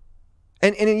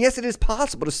 And yes, it is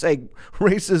possible to say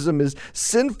racism is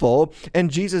sinful and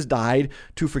Jesus died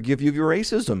to forgive you of your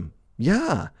racism.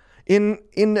 Yeah. In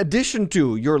addition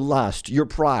to your lust, your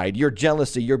pride, your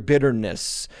jealousy, your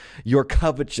bitterness, your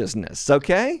covetousness,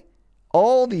 okay?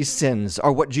 All these sins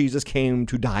are what Jesus came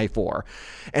to die for.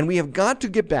 And we have got to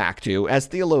get back to, as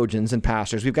theologians and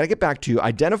pastors, we've got to get back to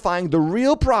identifying the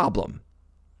real problem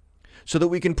so that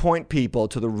we can point people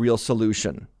to the real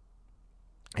solution.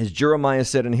 As Jeremiah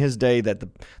said in his day, that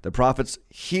the prophets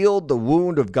healed the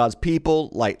wound of God's people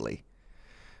lightly.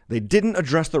 They didn't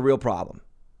address the real problem.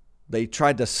 They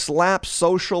tried to slap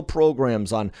social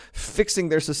programs on fixing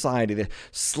their society. They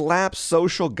slapped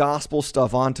social gospel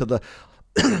stuff onto the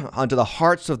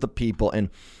hearts of the people, and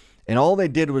all they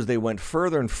did was they went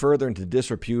further and further into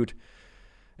disrepute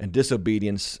and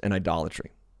disobedience and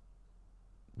idolatry.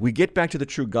 We get back to the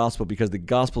true gospel because the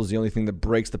gospel is the only thing that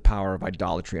breaks the power of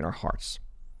idolatry in our hearts.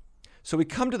 So we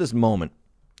come to this moment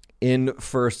in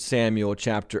 2 Samuel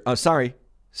chapter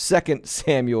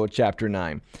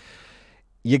 9.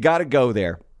 You got to go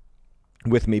there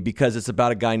with me because it's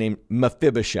about a guy named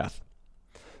Mephibosheth.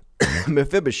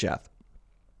 Mephibosheth.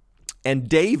 And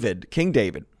David, King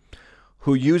David,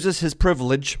 who uses his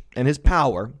privilege and his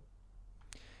power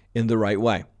in the right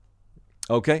way.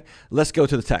 Okay, let's go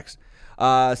to the text.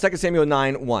 2 Samuel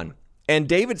 9:1. And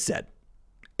David said,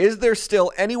 "Is there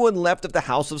still anyone left of the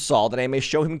house of Saul that I may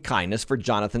show him kindness for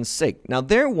Jonathan's sake?" Now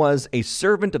there was a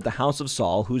servant of the house of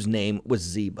Saul whose name was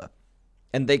Ziba,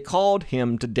 and they called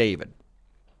him to David.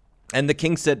 And the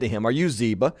king said to him, "Are you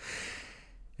Ziba?"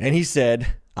 And he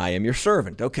said, "I am your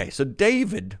servant." Okay, so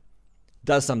David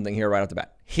does something here right off the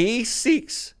bat. He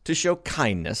seeks to show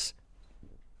kindness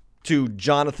to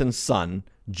Jonathan's son,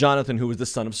 Jonathan, who was the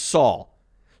son of Saul.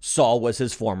 Saul was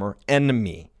his former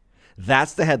enemy.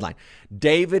 That's the headline.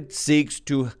 David seeks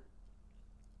to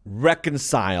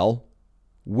reconcile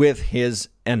with his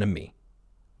enemy.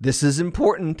 This is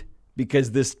important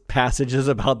because this passage is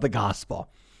about the gospel.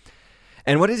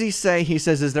 And what does he say? He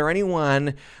says, "Is there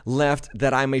anyone left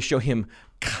that I may show him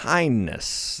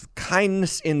kindness?"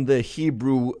 Kindness in the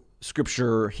Hebrew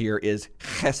scripture here is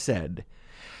chesed.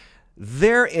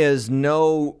 There is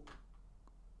no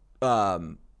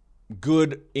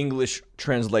good English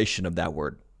translation of that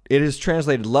word. It is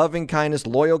translated loving kindness,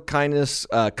 loyal kindness,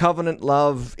 covenant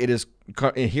love.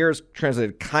 Here is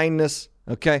translated kindness,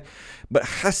 okay? But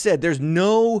chesed, there's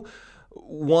no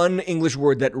one English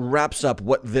word that wraps up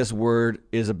what this word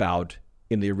is about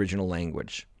in the original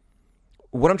language.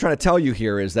 What I'm trying to tell you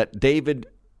here is that David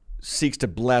seeks to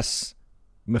bless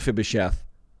Mephibosheth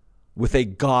with a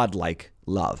godlike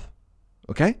love,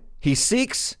 okay? He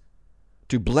seeks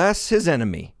to bless his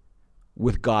enemy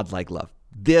with godlike love.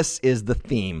 This is the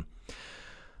theme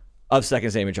of 2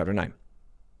 Samuel chapter 9.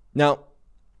 Now,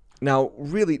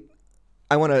 really,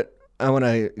 I want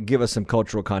to give us some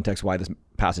cultural context why this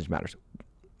passage matters.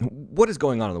 What is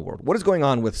going on in the world? What is going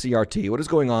on with CRT? What is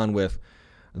going on with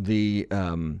the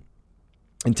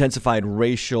intensified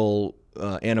racial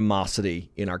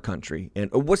animosity in our country? And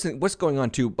what's going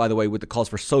on, too, by the way, with the calls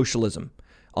for socialism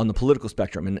on the political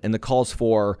spectrum and the calls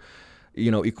for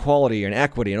equality and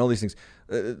equity and all these things?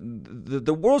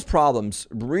 The world's problems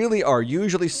really are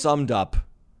usually summed up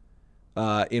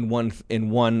in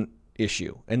one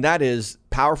issue, and that is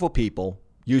powerful people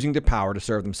using their power to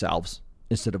serve themselves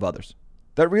instead of others.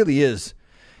 That really is.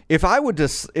 If I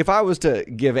was to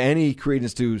give any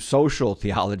credence to social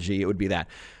theology, it would be that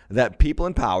that people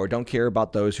in power don't care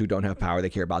about those who don't have power. They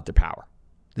care about their power.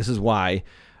 This is why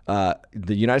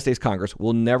the United States Congress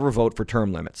will never vote for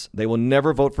term limits. They will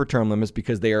never vote for term limits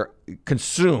because they are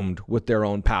consumed with their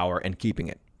own power and keeping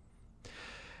it.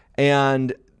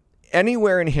 And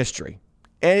anywhere in history,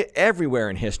 everywhere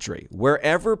in history,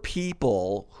 wherever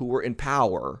people who were in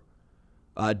power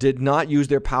did not use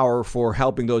their power for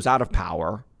helping those out of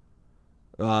power,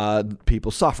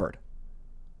 people suffered.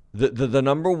 The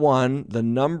number one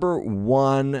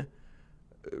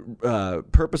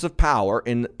purpose of power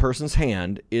in a person's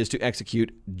hand is to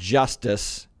execute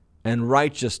justice and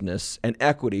righteousness and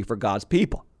equity for God's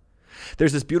people.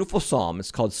 There's this beautiful psalm.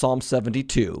 It's called Psalm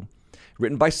 72,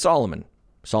 written by Solomon.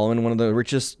 Solomon, one of the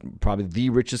richest, probably the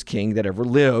richest king that ever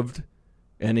lived.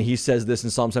 And he says this in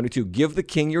Psalm 72, "Give the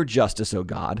king your justice, O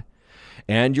God,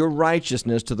 and your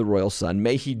righteousness to the royal son.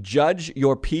 May he judge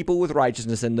your people with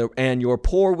righteousness and your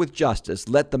poor with justice.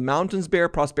 Let the mountains bear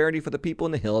prosperity for the people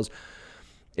in the hills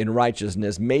in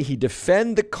righteousness. May he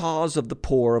defend the cause of the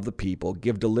poor of the people,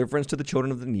 give deliverance to the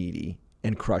children of the needy,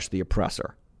 and crush the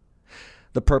oppressor."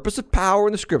 The purpose of power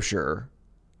in the scripture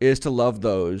is to love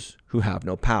those who have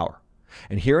no power.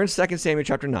 And here in 2 Samuel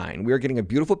chapter 9, we are getting a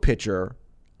beautiful picture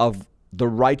of the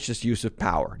righteous use of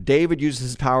power. David uses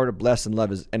his power to bless and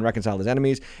love and reconcile his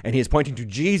enemies, and he is pointing to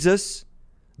Jesus,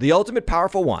 the ultimate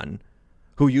powerful one,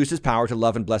 who used his power to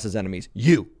love and bless his enemies,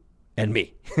 you and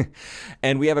me.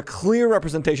 And we have a clear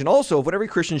representation also of what every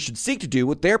Christian should seek to do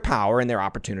with their power and their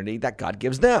opportunity that God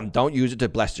gives them. Don't use it to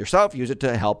bless yourself. Use it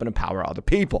to help and empower other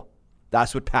people.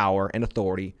 That's what power and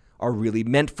authority are really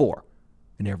meant for.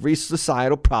 And every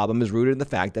societal problem is rooted in the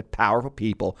fact that powerful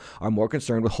people are more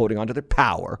concerned with holding on to their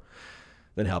power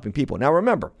than helping people. Now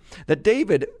remember that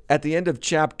David, at the end of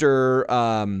chapter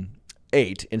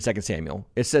 8 in 2 Samuel,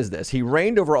 it says this: "He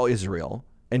reigned over all Israel,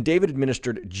 and David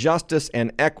administered justice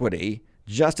and equity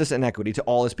to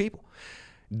all his people."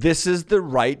 This is the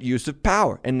right use of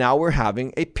power. And now we're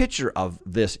having a picture of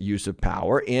this use of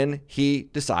power in he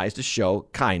decides to show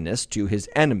kindness to his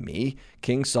enemy,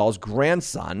 King Saul's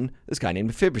grandson, this guy named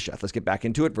Mephibosheth. Let's get back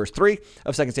into it. Verse 3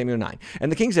 of 2 Samuel 9. "And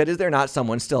the king said, 'Is there not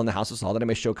someone still in the house of Saul that I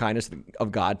may show kindness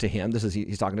of God to him?'"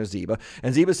 He's talking to Ziba.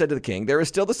 "And Ziba said to the king, 'There is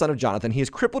still the son of Jonathan. He is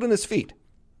crippled in his feet.'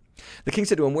 The king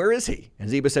said to him, 'Where is he?' And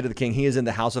Ziba said to the king, 'He is in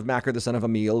the house of Machir, the son of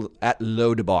Amiel, at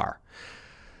Lodebar.'"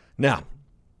 Now,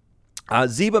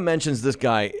 Ziba mentions this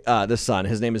guy, this son.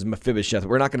 His name is Mephibosheth.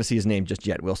 We're not going to see his name just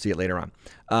yet. We'll see it later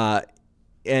on.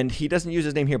 And he doesn't use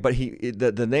his name here, but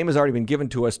the name has already been given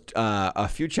to us a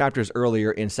few chapters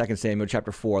earlier in 2 Samuel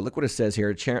chapter 4. Look what it says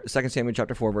here, 2 Samuel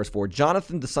chapter 4, verse 4.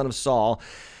 "Jonathan, the son of Saul,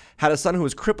 had a son who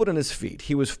was crippled in his feet.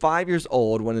 He was 5 years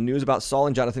old when the news about Saul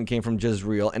and Jonathan came from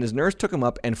Jezreel, and his nurse took him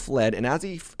up and fled. And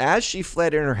as she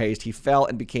fled in her haste, he fell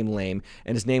and became lame,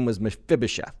 and his name was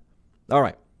Mephibosheth." All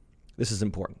right. This is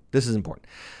important. This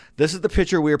is the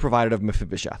picture we are provided of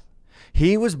Mephibosheth.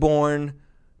 He was born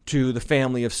to the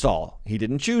family of Saul. He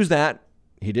didn't choose that.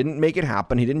 He didn't make it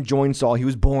happen. He didn't join Saul. He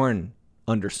was born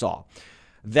under Saul.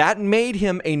 That made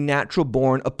him a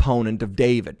natural-born opponent of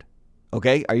David.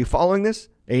 Okay? Are you following this?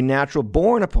 A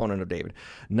natural-born opponent of David.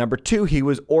 Number 2, he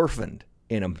was orphaned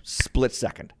in a split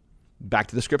second. Back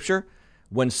to the scripture.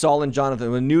 When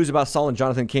news about Saul and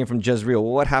Jonathan came from Jezreel,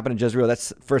 well, what happened in Jezreel?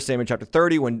 That's 1 Samuel chapter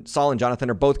 30, when Saul and Jonathan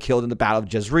are both killed in the battle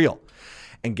of Jezreel.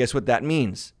 And guess what that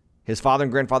means? His father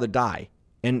and grandfather die.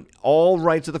 And all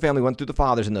rights of the family went through the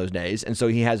fathers in those days, and so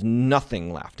he has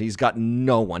nothing left. He's got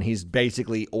no one. He's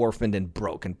basically orphaned and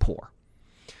broke and poor.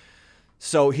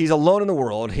 So he's alone in the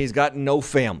world. He's got no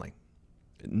family.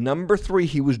 Number 3,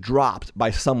 he was dropped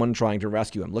by someone trying to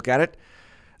rescue him. Look at it.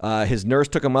 His nurse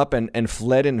took him up and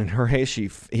fled, and in her haste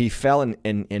he fell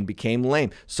and became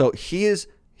lame. So he is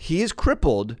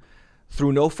crippled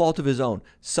through no fault of his own.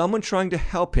 Someone trying to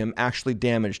help him actually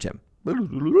damaged him.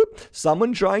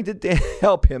 Someone trying to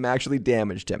help him actually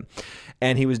damaged him.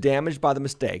 And he was damaged by the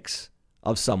mistakes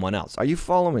of someone else. Are you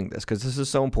following this? Because this is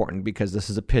so important, because this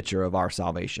is a picture of our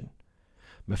salvation.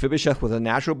 Mephibosheth was a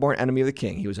natural-born enemy of the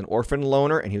king. He was an orphan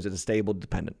loner, and he was a disabled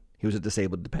dependent.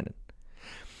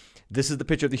 This is the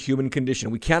picture of the human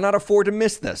condition. We cannot afford to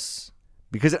miss this,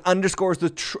 because it underscores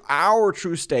our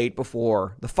true state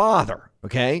before the Father,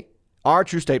 okay? Our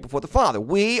true state before the Father.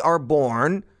 We are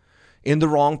born in the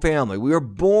wrong family. We were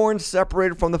born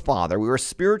separated from the Father. We were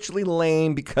spiritually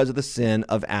lame because of the sin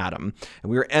of Adam, and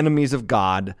we were enemies of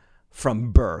God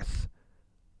from birth.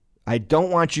 I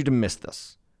don't want you to miss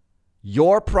this.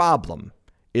 Your problem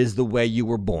is the way you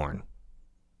were born.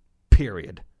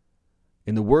 Period.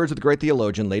 In the words of the great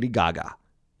theologian Lady Gaga,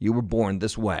 you were born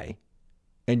this way,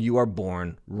 and you are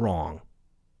born wrong.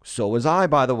 So was I,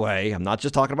 by the way. I'm not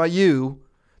just talking about you.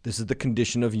 This is the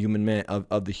condition of human man,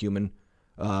 of the human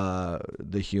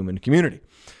community.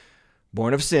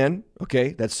 Born of sin,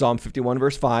 okay, that's Psalm 51,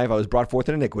 verse 5. I was brought forth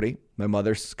in iniquity. My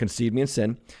mother conceived me in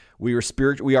sin. We are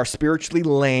spiritually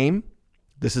lame.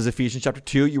 This is Ephesians chapter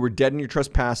 2. You were dead in your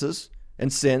trespasses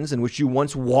and sins in which you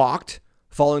once walked,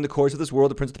 following the course of this world,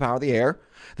 the prince of the power of the air,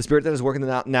 the spirit that is working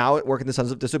now at work in the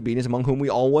sons of disobedience, among whom we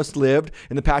all once lived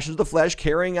in the passions of the flesh,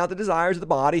 carrying out the desires of the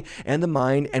body and the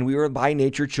mind, and we were by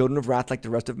nature children of wrath like the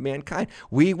rest of mankind.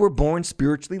 We were born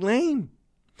spiritually lame.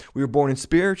 We were born in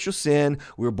spiritual sin.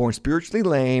 We were born spiritually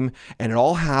lame, and it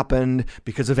all happened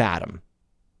because of Adam.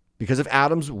 Because of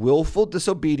Adam's willful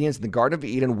disobedience in the Garden of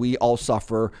Eden, we all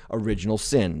suffer original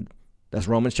sin. That's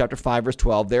Romans chapter 5, verse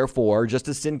 12. Therefore, just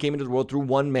as sin came into the world through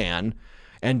one man,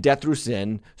 and death through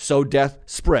sin, so death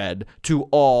spread to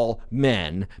all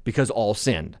men because all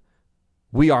sinned.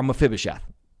 We are Mephibosheth.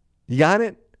 You got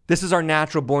it? This is our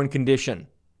natural born condition.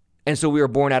 And so we are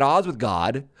born at odds with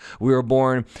God. We are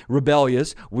born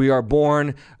rebellious. We are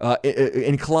born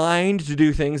inclined to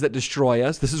do things that destroy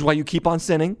us. This is why you keep on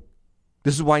sinning.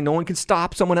 This is why no one can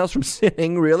stop someone else from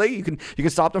sinning, really. You can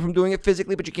stop them from doing it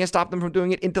physically, but you can't stop them from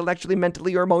doing it intellectually,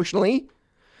 mentally, or emotionally.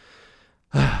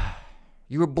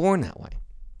 You were born that way.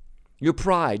 Your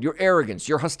pride, your arrogance,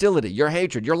 your hostility, your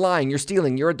hatred, your lying, your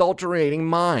stealing, your adulterating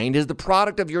mind is the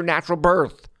product of your natural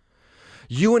birth.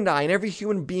 You and I and every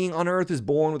human being on earth is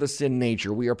born with a sin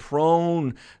nature. We are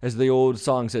prone, as the old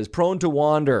song says, prone to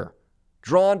wander,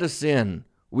 drawn to sin.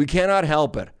 We cannot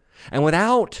help it. And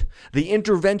without the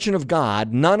intervention of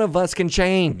God, none of us can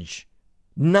change.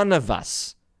 None of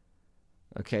us.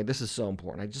 Okay, this is so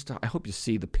important. I hope you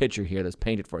see the picture here that's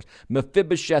painted for us.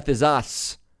 Mephibosheth is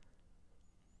us.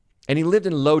 And he lived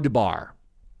in Lodebar.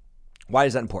 Why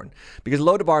is that important? Because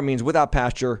Lodebar means without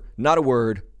pasture, not a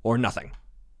word, or nothing.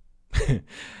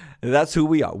 That's who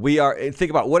we are. We are.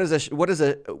 Think about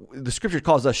the scripture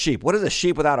calls us sheep. What is a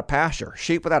sheep without a pasture?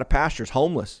 Sheep without a pasture is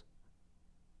homeless.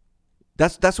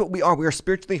 That's what we are. We are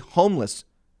spiritually homeless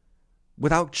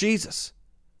without Jesus.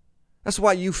 That's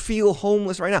why you feel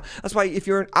homeless right now. That's why if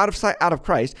you're out of sight, out of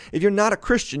Christ, if you're not a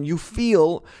Christian, you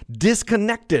feel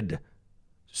disconnected.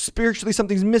 Spiritually,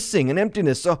 something's missing, an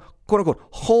emptiness, a quote-unquote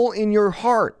hole in your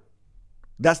heart.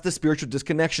 That's the spiritual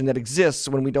disconnection that exists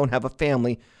when we don't have a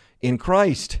family in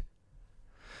Christ.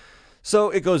 So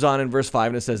it goes on in verse 5,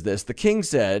 and it says this. Then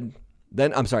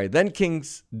King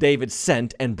David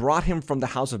sent and brought him from the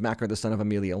house of Machir, the son of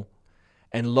Ammiel,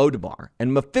 and Lodebar.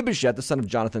 And Mephibosheth, the son of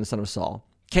Jonathan, the son of Saul,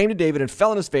 came to David and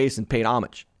fell on his face and paid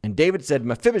homage. And David said,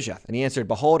 Mephibosheth. And he answered,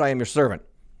 Behold, I am your servant.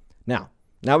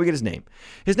 Now we get his name.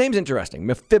 His name's interesting.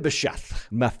 Mephibosheth.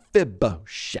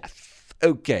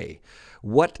 Okay.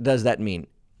 What does that mean?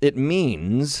 It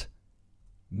means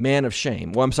man of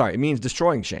shame. Well, I'm sorry. It means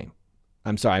destroying shame.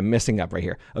 I'm sorry. I'm messing up right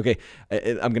here. Okay.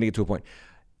 I'm going to get to a point.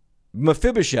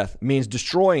 Mephibosheth means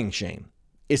destroying shame.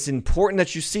 It's important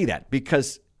that you see that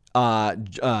because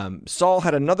Saul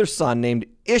had another son named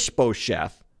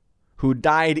Ishbosheth who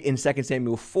died in 2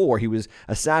 Samuel 4. He was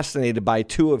assassinated by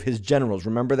two of his generals.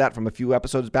 Remember that from a few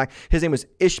episodes back? His name was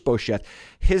Ishbosheth.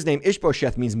 His name,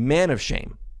 Ishbosheth, means man of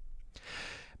shame.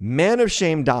 Man of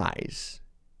shame dies.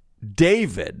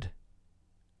 David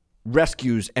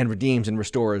rescues and redeems and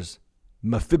restores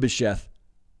Mephibosheth,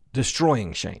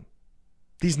 destroying shame.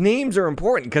 These names are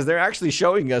important because they're actually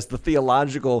showing us the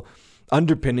theological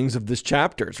underpinnings of this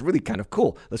chapter. It's really kind of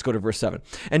cool. Let's go to verse 7.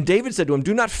 And David said to him,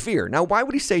 do not fear. Now, why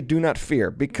would he say do not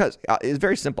fear? Because it's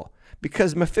very simple.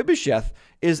 Because Mephibosheth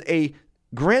is a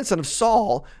grandson of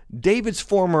Saul, David's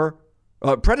former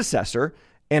predecessor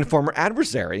and former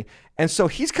adversary. And so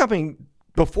he's coming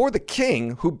before the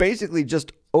king who basically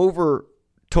just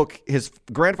overtook his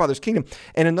grandfather's kingdom.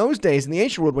 And in those days, in the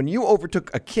ancient world, when you overtook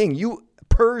a king, you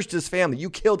purged his family. You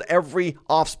killed every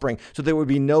offspring so there would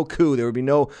be no coup. There would be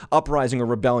no uprising or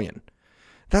rebellion.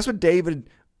 That's what David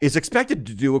is expected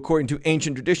to do according to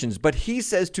ancient traditions. But he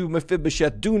says to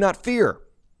Mephibosheth, do not fear.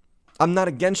 I'm not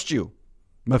against you,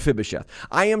 Mephibosheth.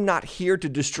 I am not here to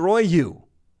destroy you.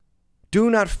 Do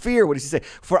not fear. What does he say?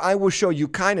 For I will show you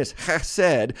kindness,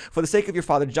 chesed, for the sake of your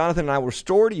father Jonathan, and I will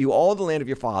restore to you all the land of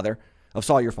your father, of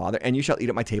Saul your father, and you shall eat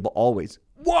at my table always.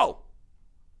 Whoa!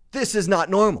 This is not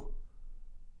normal.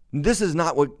 This is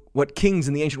not what kings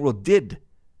in the ancient world did.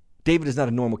 David is not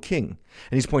a normal king.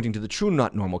 And he's pointing to the true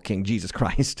not normal king, Jesus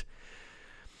Christ.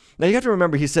 Now you have to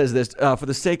remember he says this, for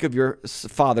the sake of your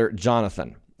father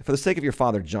Jonathan. For the sake of your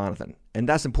father Jonathan. And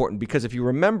that's important because if you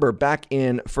remember back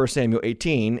in 1 Samuel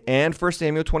 18 and 1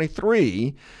 Samuel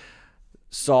 23,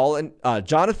 Saul and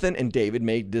Jonathan and David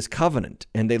made this covenant.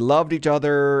 And they loved each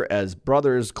other as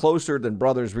brothers, closer than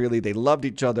brothers really. They loved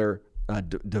each other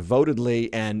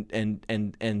devotedly, and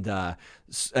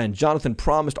Jonathan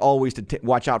promised always to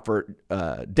watch out for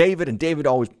David, and David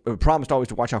always promised always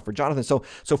to watch out for Jonathan.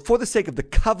 So for the sake of the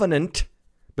covenant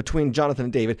between Jonathan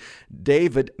and David,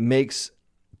 David makes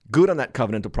good on that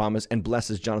covenantal promise and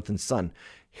blesses Jonathan's son.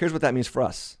 Here's what that means for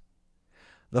us.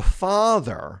 The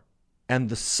father and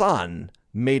the son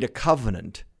made a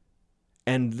covenant,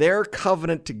 and their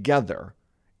covenant together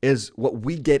is what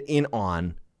we get in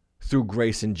on through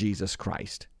grace in Jesus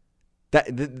Christ.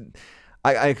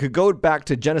 I could go back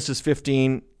to Genesis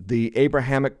 15, the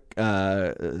Abrahamic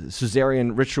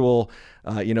Caesarean ritual,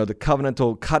 the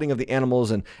covenantal cutting of the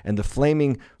animals and the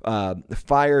flaming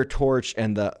fire torch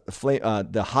and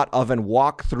the hot oven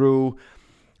walk through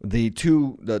the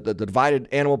divided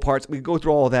animal parts. We go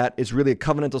through all of that. It's really a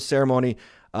covenantal ceremony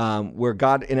where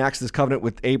God enacts this covenant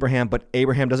with Abraham, but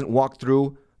Abraham doesn't walk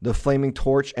through the flaming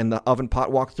torch and the oven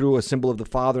pot, walk through, a symbol of the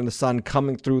Father and the Son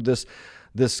coming through this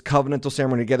covenantal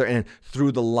ceremony together. And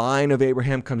through the line of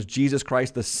Abraham comes Jesus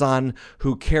Christ, the Son,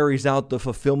 who carries out the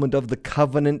fulfillment of the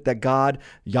covenant that God,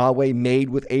 Yahweh, made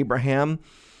with Abraham.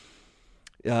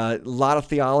 A lot of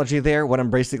theology there. What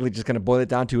I'm basically just going to boil it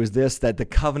down to is this, that the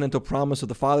covenantal promise of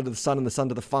the Father to the Son and the Son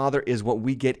to the Father is what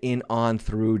we get in on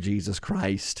through Jesus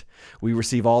Christ. We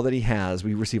receive all that he has.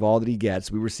 We receive all that he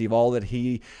gets. We receive all that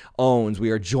he owns.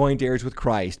 We are joint heirs with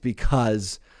Christ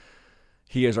because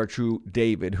he is our true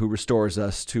David who restores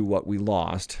us to what we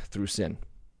lost through sin.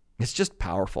 It's just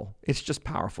powerful. It's just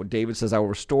powerful. David says, I will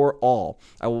restore all.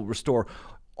 I will restore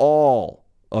all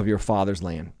of your father's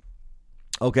land.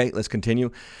 Okay, let's continue.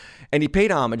 And he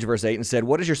paid homage, verse 8, and said,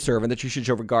 what is your servant that you should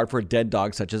show regard for a dead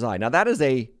dog such as I? Now that is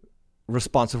a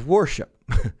responsive worship.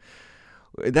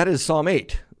 That is Psalm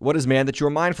 8. What is man that you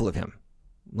are mindful of him?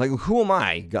 Like, who am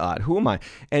I, God? Who am I?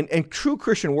 And true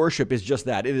Christian worship is just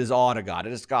that. It is awe to God.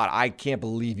 It is, God, I can't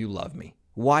believe you love me.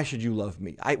 Why should you love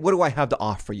me? What do I have to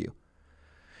offer you?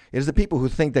 It is the people who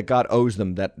think that God owes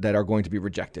them that are going to be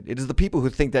rejected. It is the people who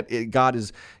think that God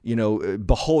is,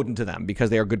 beholden to them because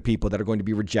they are good people that are going to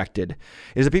be rejected.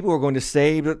 It is the people who are going to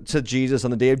say to Jesus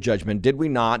on the day of judgment, did we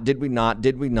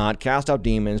not, cast out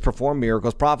demons, perform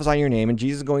miracles, prophesy in your name? And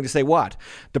Jesus is going to say what?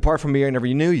 Depart from me, I never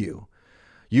knew you.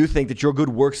 You think that your good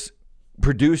works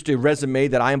produced a resume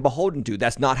that I am beholden to.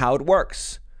 That's not how it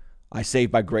works. I save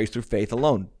by grace through faith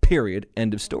alone. Period.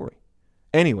 End of story.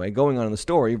 Anyway, going on in the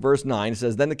story, verse 9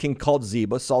 says, then the king called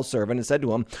Ziba, Saul's servant, and said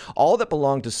to him, all that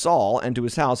belonged to Saul and to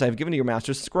his house I have given to your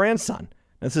master's grandson.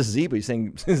 This is Ziba. He's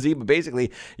saying, Ziba,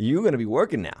 basically, you're going to be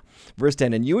working now. Verse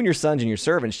 10, and you and your sons and your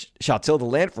servants shall till the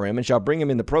land for him, and shall bring him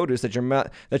in the produce, that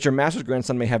your master's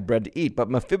grandson may have bread to eat. But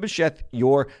Mephibosheth,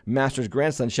 your master's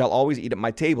grandson, shall always eat at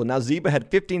my table. Now Ziba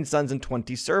had 15 sons and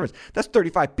 20 servants. That's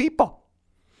 35 people.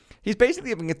 He's basically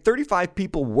having a 35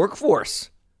 people workforce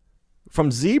from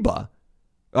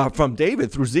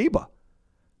David through Ziba.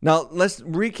 Now, let's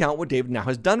recount what David now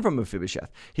has done for Mephibosheth.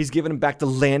 He's given him back the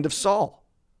land of Saul.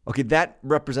 Okay, that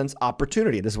represents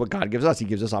opportunity. This is what God gives us. He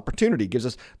gives us opportunity. He gives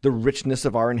us the richness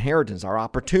of our inheritance, our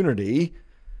opportunity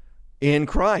in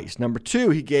Christ. Number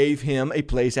 2, he gave him a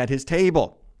place at his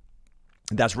table.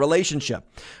 That's relationship.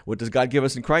 What does God give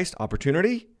us in Christ?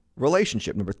 Opportunity,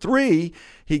 relationship. Number 3,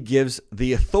 he gives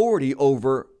the authority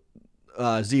over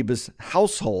Ziba's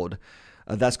household.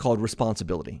 That's called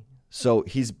responsibility. So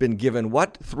he's been given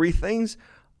what? 3 things?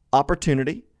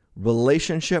 Opportunity,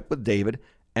 relationship with David,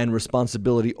 and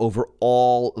responsibility over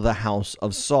all the house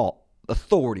of Saul.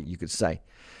 Authority, you could say.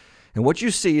 And what you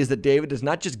see is that David does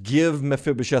not just give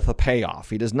Mephibosheth a payoff.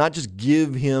 He does not just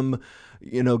give him,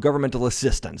 governmental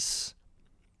assistance.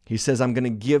 He says, I'm going to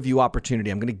give you opportunity.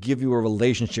 I'm going to give you a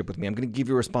relationship with me. I'm going to give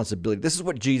you a responsibility. This is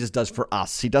what Jesus does for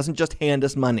us. He doesn't just hand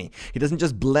us money. He doesn't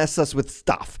just bless us with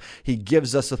stuff. He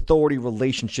gives us authority,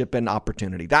 relationship, and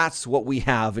opportunity. That's what we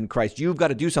have in Christ. You've got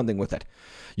to do something with it.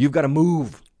 You've got to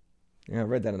move. Yeah, I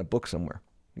read that in a book somewhere.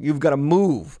 You've got to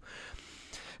move.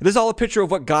 This is all a picture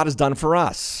of what God has done for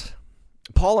us.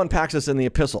 Paul unpacks this in the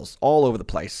epistles all over the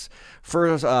place.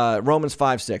 First, Romans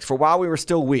 5:6. For while we were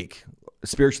still weak,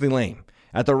 spiritually lame,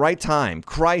 at the right time,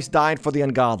 Christ died for the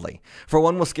ungodly. For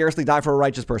one will scarcely die for a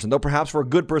righteous person, though perhaps for a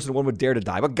good person one would dare to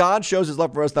die. But God shows his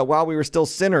love for us that while we were still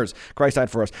sinners, Christ died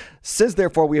for us. Since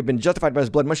therefore we have been justified by his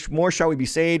blood, much more shall we be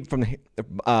saved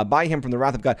by him from the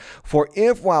wrath of God. For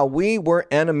if while we were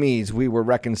enemies, we were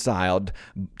reconciled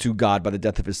to God by the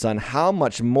death of his son, how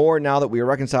much more now that we are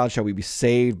reconciled shall we be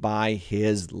saved by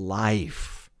his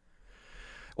life?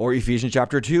 Or Ephesians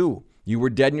chapter 2. You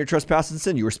were dead in your trespasses and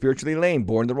sin. You were spiritually lame,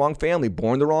 born in the wrong family,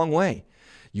 born the wrong way.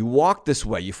 You walked this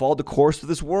way. You followed the course of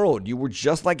this world. You were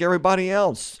just like everybody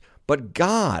else. But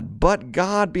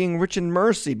God being rich in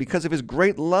mercy because of his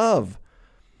great love,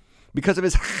 Because of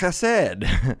his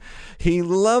chesed. He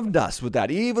loved us with that.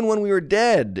 Even when we were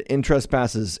dead in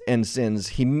trespasses and sins,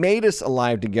 he made us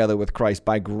alive together with Christ.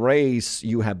 By grace,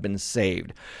 you have been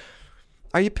saved.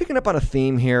 Are you picking up on a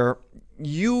theme here?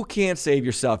 You can't save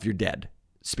yourself. You're dead,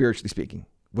 spiritually speaking,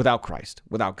 without Christ,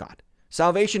 without God.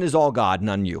 Salvation is all God,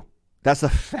 none you. That's the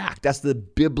fact. That's the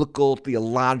biblical,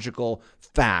 theological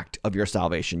fact of your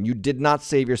salvation. You did not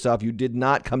save yourself. You did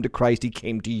not come to Christ. He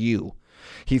came to you.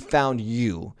 He found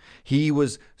you. He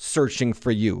was searching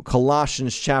for you.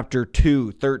 Colossians chapter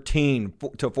 2, 13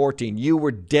 to 14. You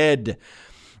were dead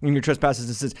in your trespasses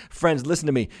and sins. Friends, listen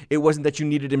to me. It wasn't that you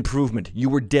needed improvement. You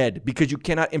were dead because you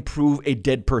cannot improve a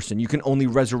dead person. You can only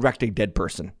resurrect a dead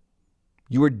person.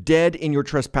 You were dead in your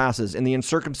trespasses, in the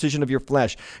uncircumcision of your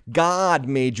flesh. God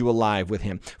made you alive with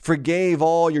him, forgave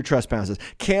all your trespasses,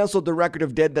 canceled the record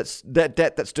of debt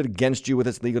that stood against you with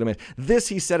its legal demand. This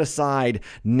he set aside,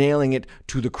 nailing it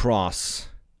to the cross.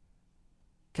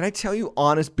 Can I tell you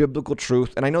honest biblical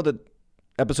truth? And I know that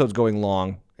episode's going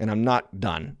long, and I'm not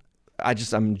done. I'm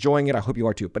enjoying it. I hope you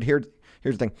are too. But here's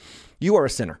the thing. You are a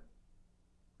sinner.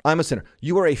 I'm a sinner.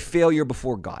 You are a failure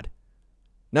before God.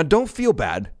 Now, don't feel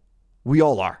bad. We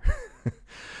all are.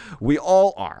 We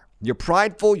all are. You're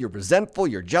prideful, you're resentful,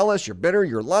 you're jealous, you're bitter,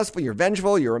 you're lustful, you're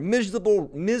vengeful, you're a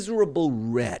miserable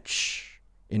wretch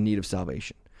in need of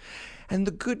salvation. And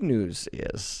the good news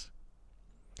is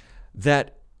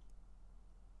that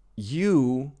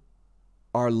you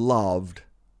are loved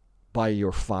by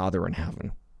your Father in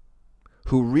heaven,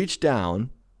 who reached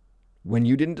down when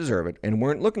you didn't deserve it and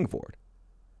weren't looking for it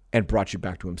and brought you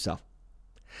back to himself.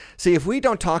 See, if we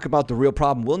don't talk about the real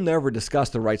problem, we'll never discuss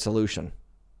the right solution.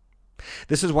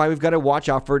 This is why we've got to watch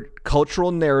out for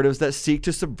cultural narratives that seek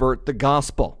to subvert the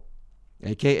gospel,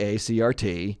 aka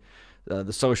CRT,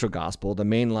 the social gospel, the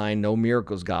mainline no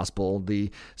miracles gospel,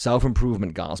 the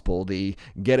self-improvement gospel, the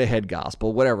get-ahead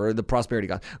gospel, whatever, the prosperity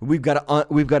gospel. We've got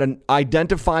to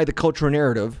identify the cultural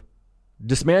narrative,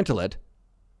 dismantle it,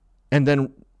 and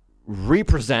then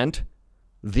represent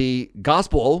the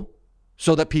gospel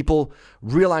so that people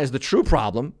realize the true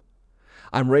problem.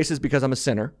 I'm racist because I'm a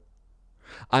sinner.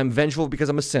 I'm vengeful because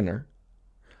I'm a sinner.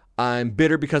 I'm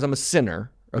bitter because I'm a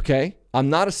sinner, okay? I'm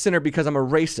not a sinner because I'm a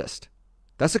racist.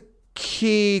 That's a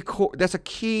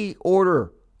key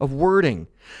order of wording.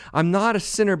 I'm not a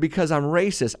sinner because I'm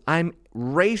racist. I'm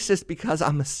racist because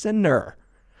I'm a sinner.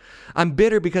 I'm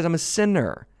bitter because I'm a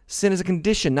sinner. Sin is a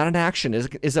condition, not an action.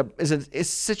 Is a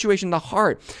situation in the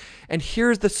heart. And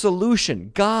here's the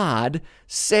solution. God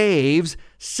saves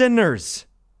sinners.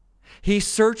 He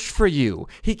searched for you.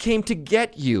 He came to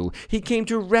get you. He came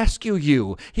to rescue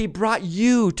you. He brought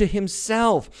you to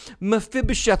himself.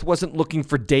 Mephibosheth wasn't looking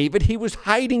for David. He was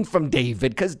hiding from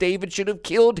David because David should have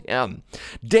killed him.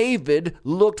 David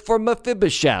looked for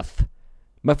Mephibosheth.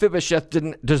 Mephibosheth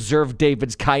didn't deserve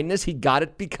David's kindness. He got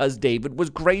it because David was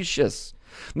gracious.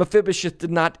 Mephibosheth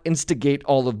did not instigate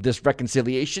all of this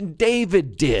reconciliation.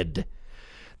 David did.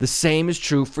 The same is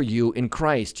true for you in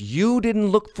Christ. You didn't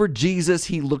look for Jesus,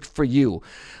 he looked for you.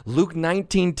 Luke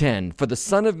 19:10, for the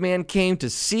Son of Man came to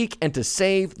seek and to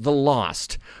save the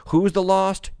lost. Who's the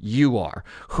lost? You are.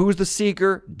 Who's the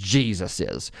seeker? Jesus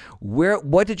is.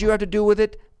 What did you have to do with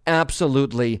it?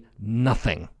 Absolutely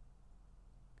nothing.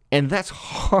 And that's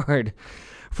hard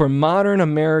for modern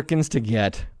Americans to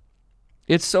get.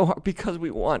 It's so hard because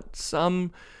we want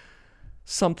something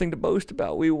to boast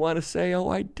about. We want to say, oh,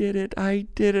 I did it,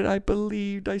 I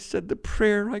believed, I said the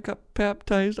prayer, I got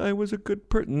baptized, I was a good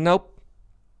person. Nope.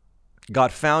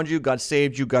 God found you, God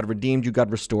saved you, God redeemed you,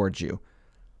 God restored you.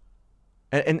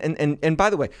 And by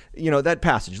the way, you know, that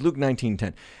passage, Luke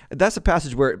 19:10, that's a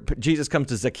passage where Jesus comes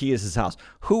to Zacchaeus' house.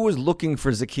 Who was looking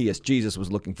for Zacchaeus? Jesus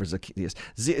was looking for Zacchaeus.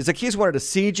 Zacchaeus wanted to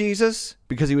see Jesus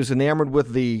because he was enamored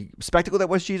with the spectacle that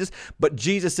was Jesus. But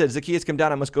Jesus said, Zacchaeus, come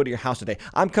down. I must go to your house today.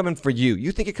 I'm coming for you.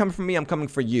 You think you're coming for me? I'm coming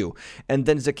for you. And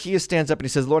then Zacchaeus stands up and he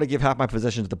says, Lord, I give half my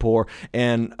possessions to the poor,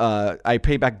 and I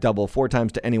pay back double, 4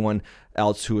 times to anyone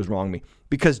else who has wronged me.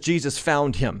 Because Jesus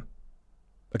found him.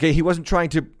 Okay, he wasn't trying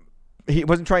to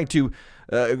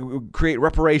create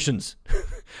reparations.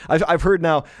 I've heard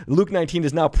now Luke 19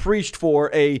 is now preached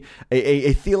for a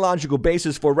theological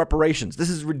basis for reparations. This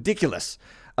is ridiculous.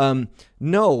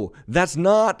 No, that's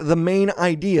not the main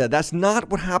idea. That's not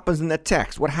what happens in the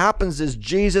text. What happens is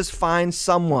Jesus finds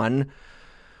someone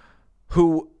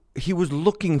who he was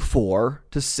looking for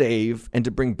to save and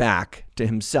to bring back to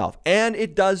himself. And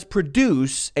it does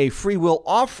produce a free will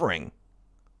offering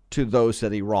to those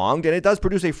that he wronged, and it does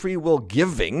produce a free will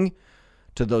giving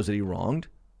to those that he wronged,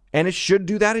 and it should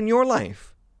do that in your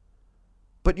life.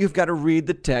 But you've got to read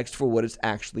the text for what it's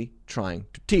actually trying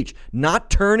to teach, not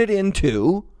turn it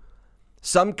into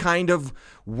Some kind of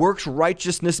works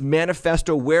righteousness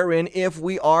manifesto wherein if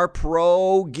we are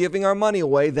pro giving our money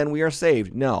away, then we are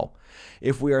saved. No.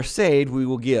 If we are saved, we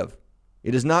will give.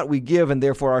 It is not we give and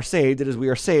therefore are saved. It is we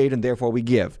are saved and therefore we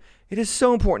give. It is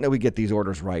so important that we get these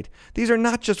orders right. These are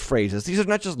not just phrases. These are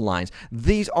not just lines.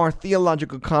 These are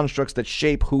theological constructs that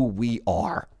shape who we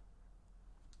are.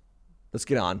 Let's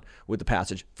get on with the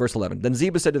passage. Verse 11. Then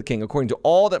Ziba said to the king, according to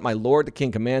all that my lord the king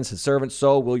commands his servant,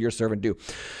 so will your servant do.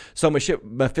 So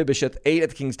Mephibosheth ate at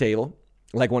the king's table,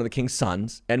 like one of the king's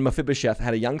sons. And Mephibosheth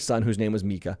had a young son whose name was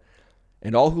Micah.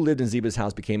 And all who lived in Ziba's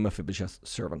house became Mephibosheth's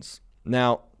servants.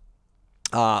 Now,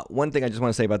 one thing I just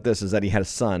want to say about this is that he had a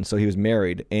son, so he was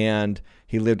married, and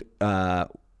he lived at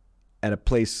a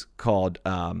place called,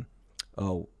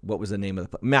 what was the name of the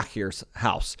place? Machir's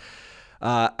house.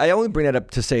 I only bring that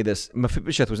up to say this.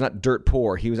 Mephibosheth was not dirt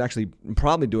poor. He was actually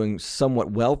probably doing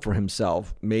somewhat well for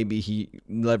himself. Maybe he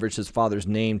leveraged his father's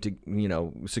name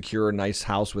to, secure a nice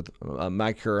house with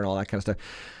Machir and all that kind of stuff.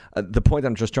 The point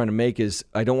I'm just trying to make is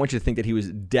I don't want you to think that he was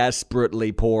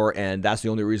desperately poor and that's the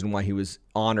only reason why he was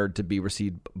honored to be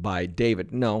received by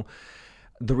David. No.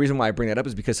 The reason why I bring that up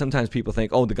is because sometimes people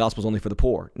think, the gospel's only for the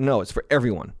poor. No, it's for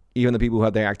everyone, even the people who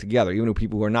have their act together, even the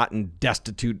people who are not in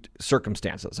destitute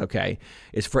circumstances, okay?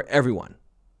 It's for everyone,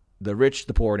 the rich,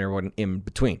 the poor, and everyone in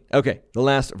between. Okay, the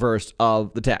last verse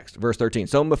of the text, verse 13.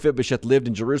 So Mephibosheth lived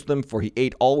in Jerusalem, for he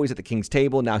ate always at the king's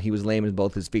table. Now he was lame in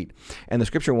both his feet. And the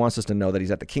scripture wants us to know that he's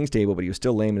at the king's table, but he was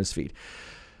still lame in his feet.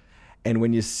 And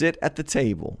when you sit at the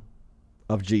table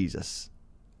of Jesus,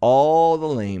 all the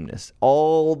lameness,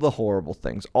 all the horrible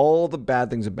things, all the bad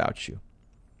things about you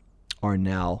are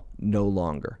now no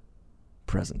longer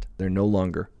present. They're no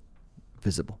longer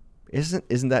visible.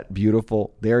 Isn't that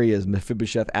beautiful? There he is,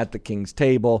 Mephibosheth at the king's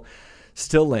table,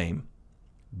 still lame,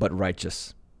 but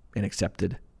righteous and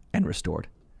accepted and restored.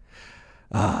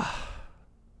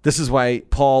 This is why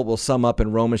Paul will sum up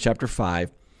in Romans chapter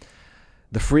 5,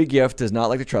 the free gift is not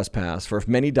like the trespass, for if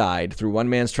many died through one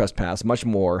man's trespass, much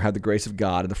more have the grace of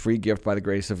God and the free gift by the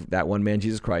grace of that one man,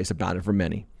 Jesus Christ, abounded for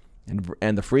many.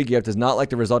 And the free gift is not like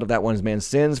the result of that one man's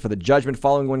sins, for the judgment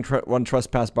following one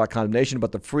trespass brought condemnation,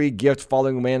 but the free gift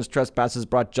following one man's trespasses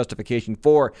brought justification.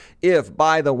 For if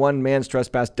by the one man's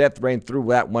trespass death reigned through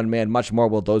that one man, much more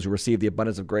will those who receive the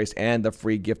abundance of grace and the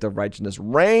free gift of righteousness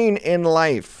reign in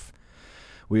life.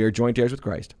 We are joint heirs with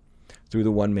Christ through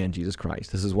the one man, Jesus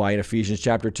Christ. This is why in Ephesians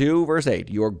chapter 2, verse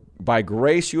 8, by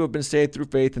grace you have been saved through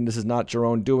faith, and this is not your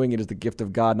own doing. It is the gift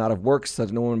of God, not of works, so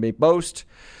that no one may boast.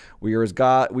 We are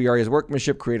his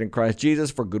workmanship, created in Christ Jesus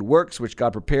for good works, which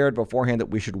God prepared beforehand that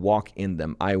we should walk in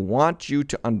them. I want you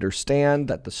to understand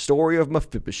that the story of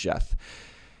Mephibosheth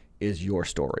is your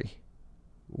story.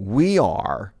 We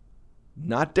are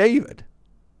not David.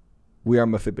 We are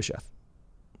Mephibosheth.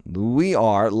 We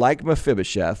are like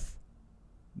Mephibosheth.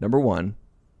 Number one,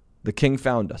 the king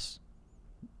found us.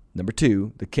 Number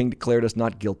two, the king declared us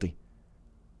not guilty.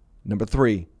 Number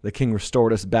three, the king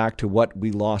restored us back to what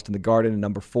we lost in the garden. And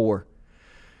number four,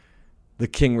 the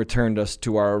king returned us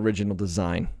to our original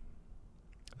design.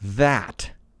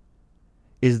 That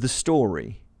is the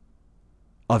story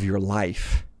of your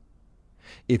life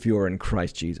if you are in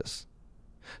Christ Jesus.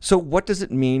 So what does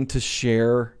it mean to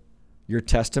share your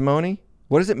testimony?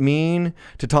 What does it mean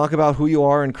to talk about who you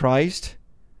are in Christ?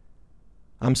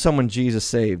 I'm someone Jesus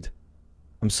saved.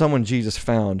 I'm someone Jesus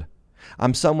found.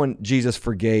 I'm someone Jesus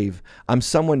forgave. I'm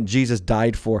someone Jesus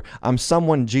died for. I'm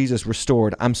someone Jesus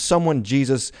restored. I'm someone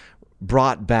Jesus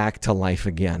brought back to life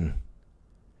again.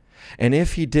 And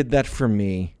if he did that for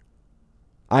me,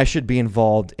 I should be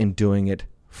involved in doing it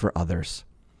for others.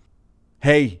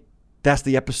 Hey, that's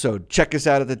the episode. Check us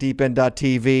out at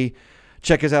thedeepend.tv.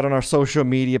 Check us out on our social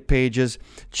media pages.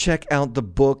 Check out the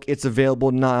book. It's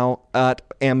available now at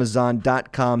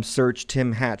Amazon.com. Search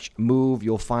Tim Hatch Move.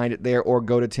 You'll find it there, or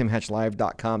go to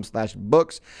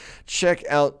timhatchlive.com/books. Check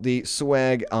out the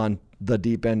swag on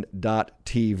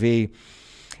thedeepend.tv.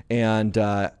 And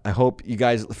I hope you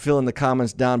guys fill in the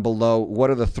comments down below. What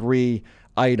are the three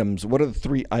items? What are the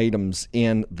three items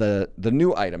in the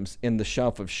new items in the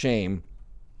shelf of shame?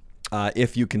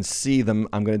 If you can see them,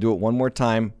 I'm going to do it one more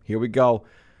time. Here we go.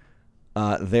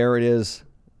 There it is.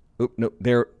 Oop, no,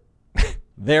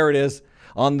 there it is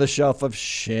on the shelf of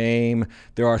shame.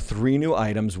 There are three new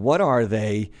items. What are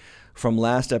they from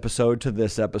last episode to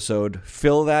this episode?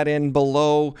 Fill that in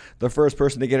below. The first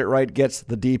person to get it right gets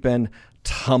the Deep End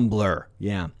tumbler.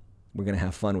 Yeah, we're going to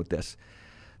have fun with this.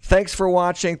 Thanks for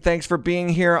watching. Thanks for being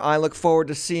here. I look forward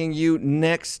to seeing you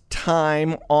next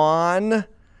time on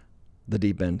The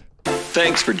Deep End.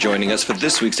 Thanks for joining us for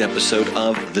this week's episode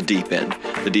of The Deep End.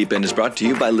 The Deep End is brought to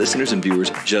you by listeners and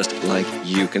viewers just like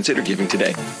you. Consider giving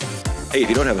today. Hey, if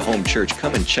you don't have a home church,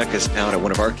 come and check us out at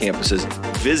one of our campuses.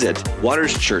 Visit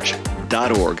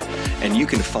waterschurch.org, and you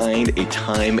can find a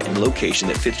time and location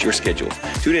that fits your schedule.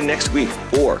 Tune in next week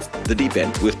for The Deep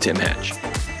End with Tim Hatch.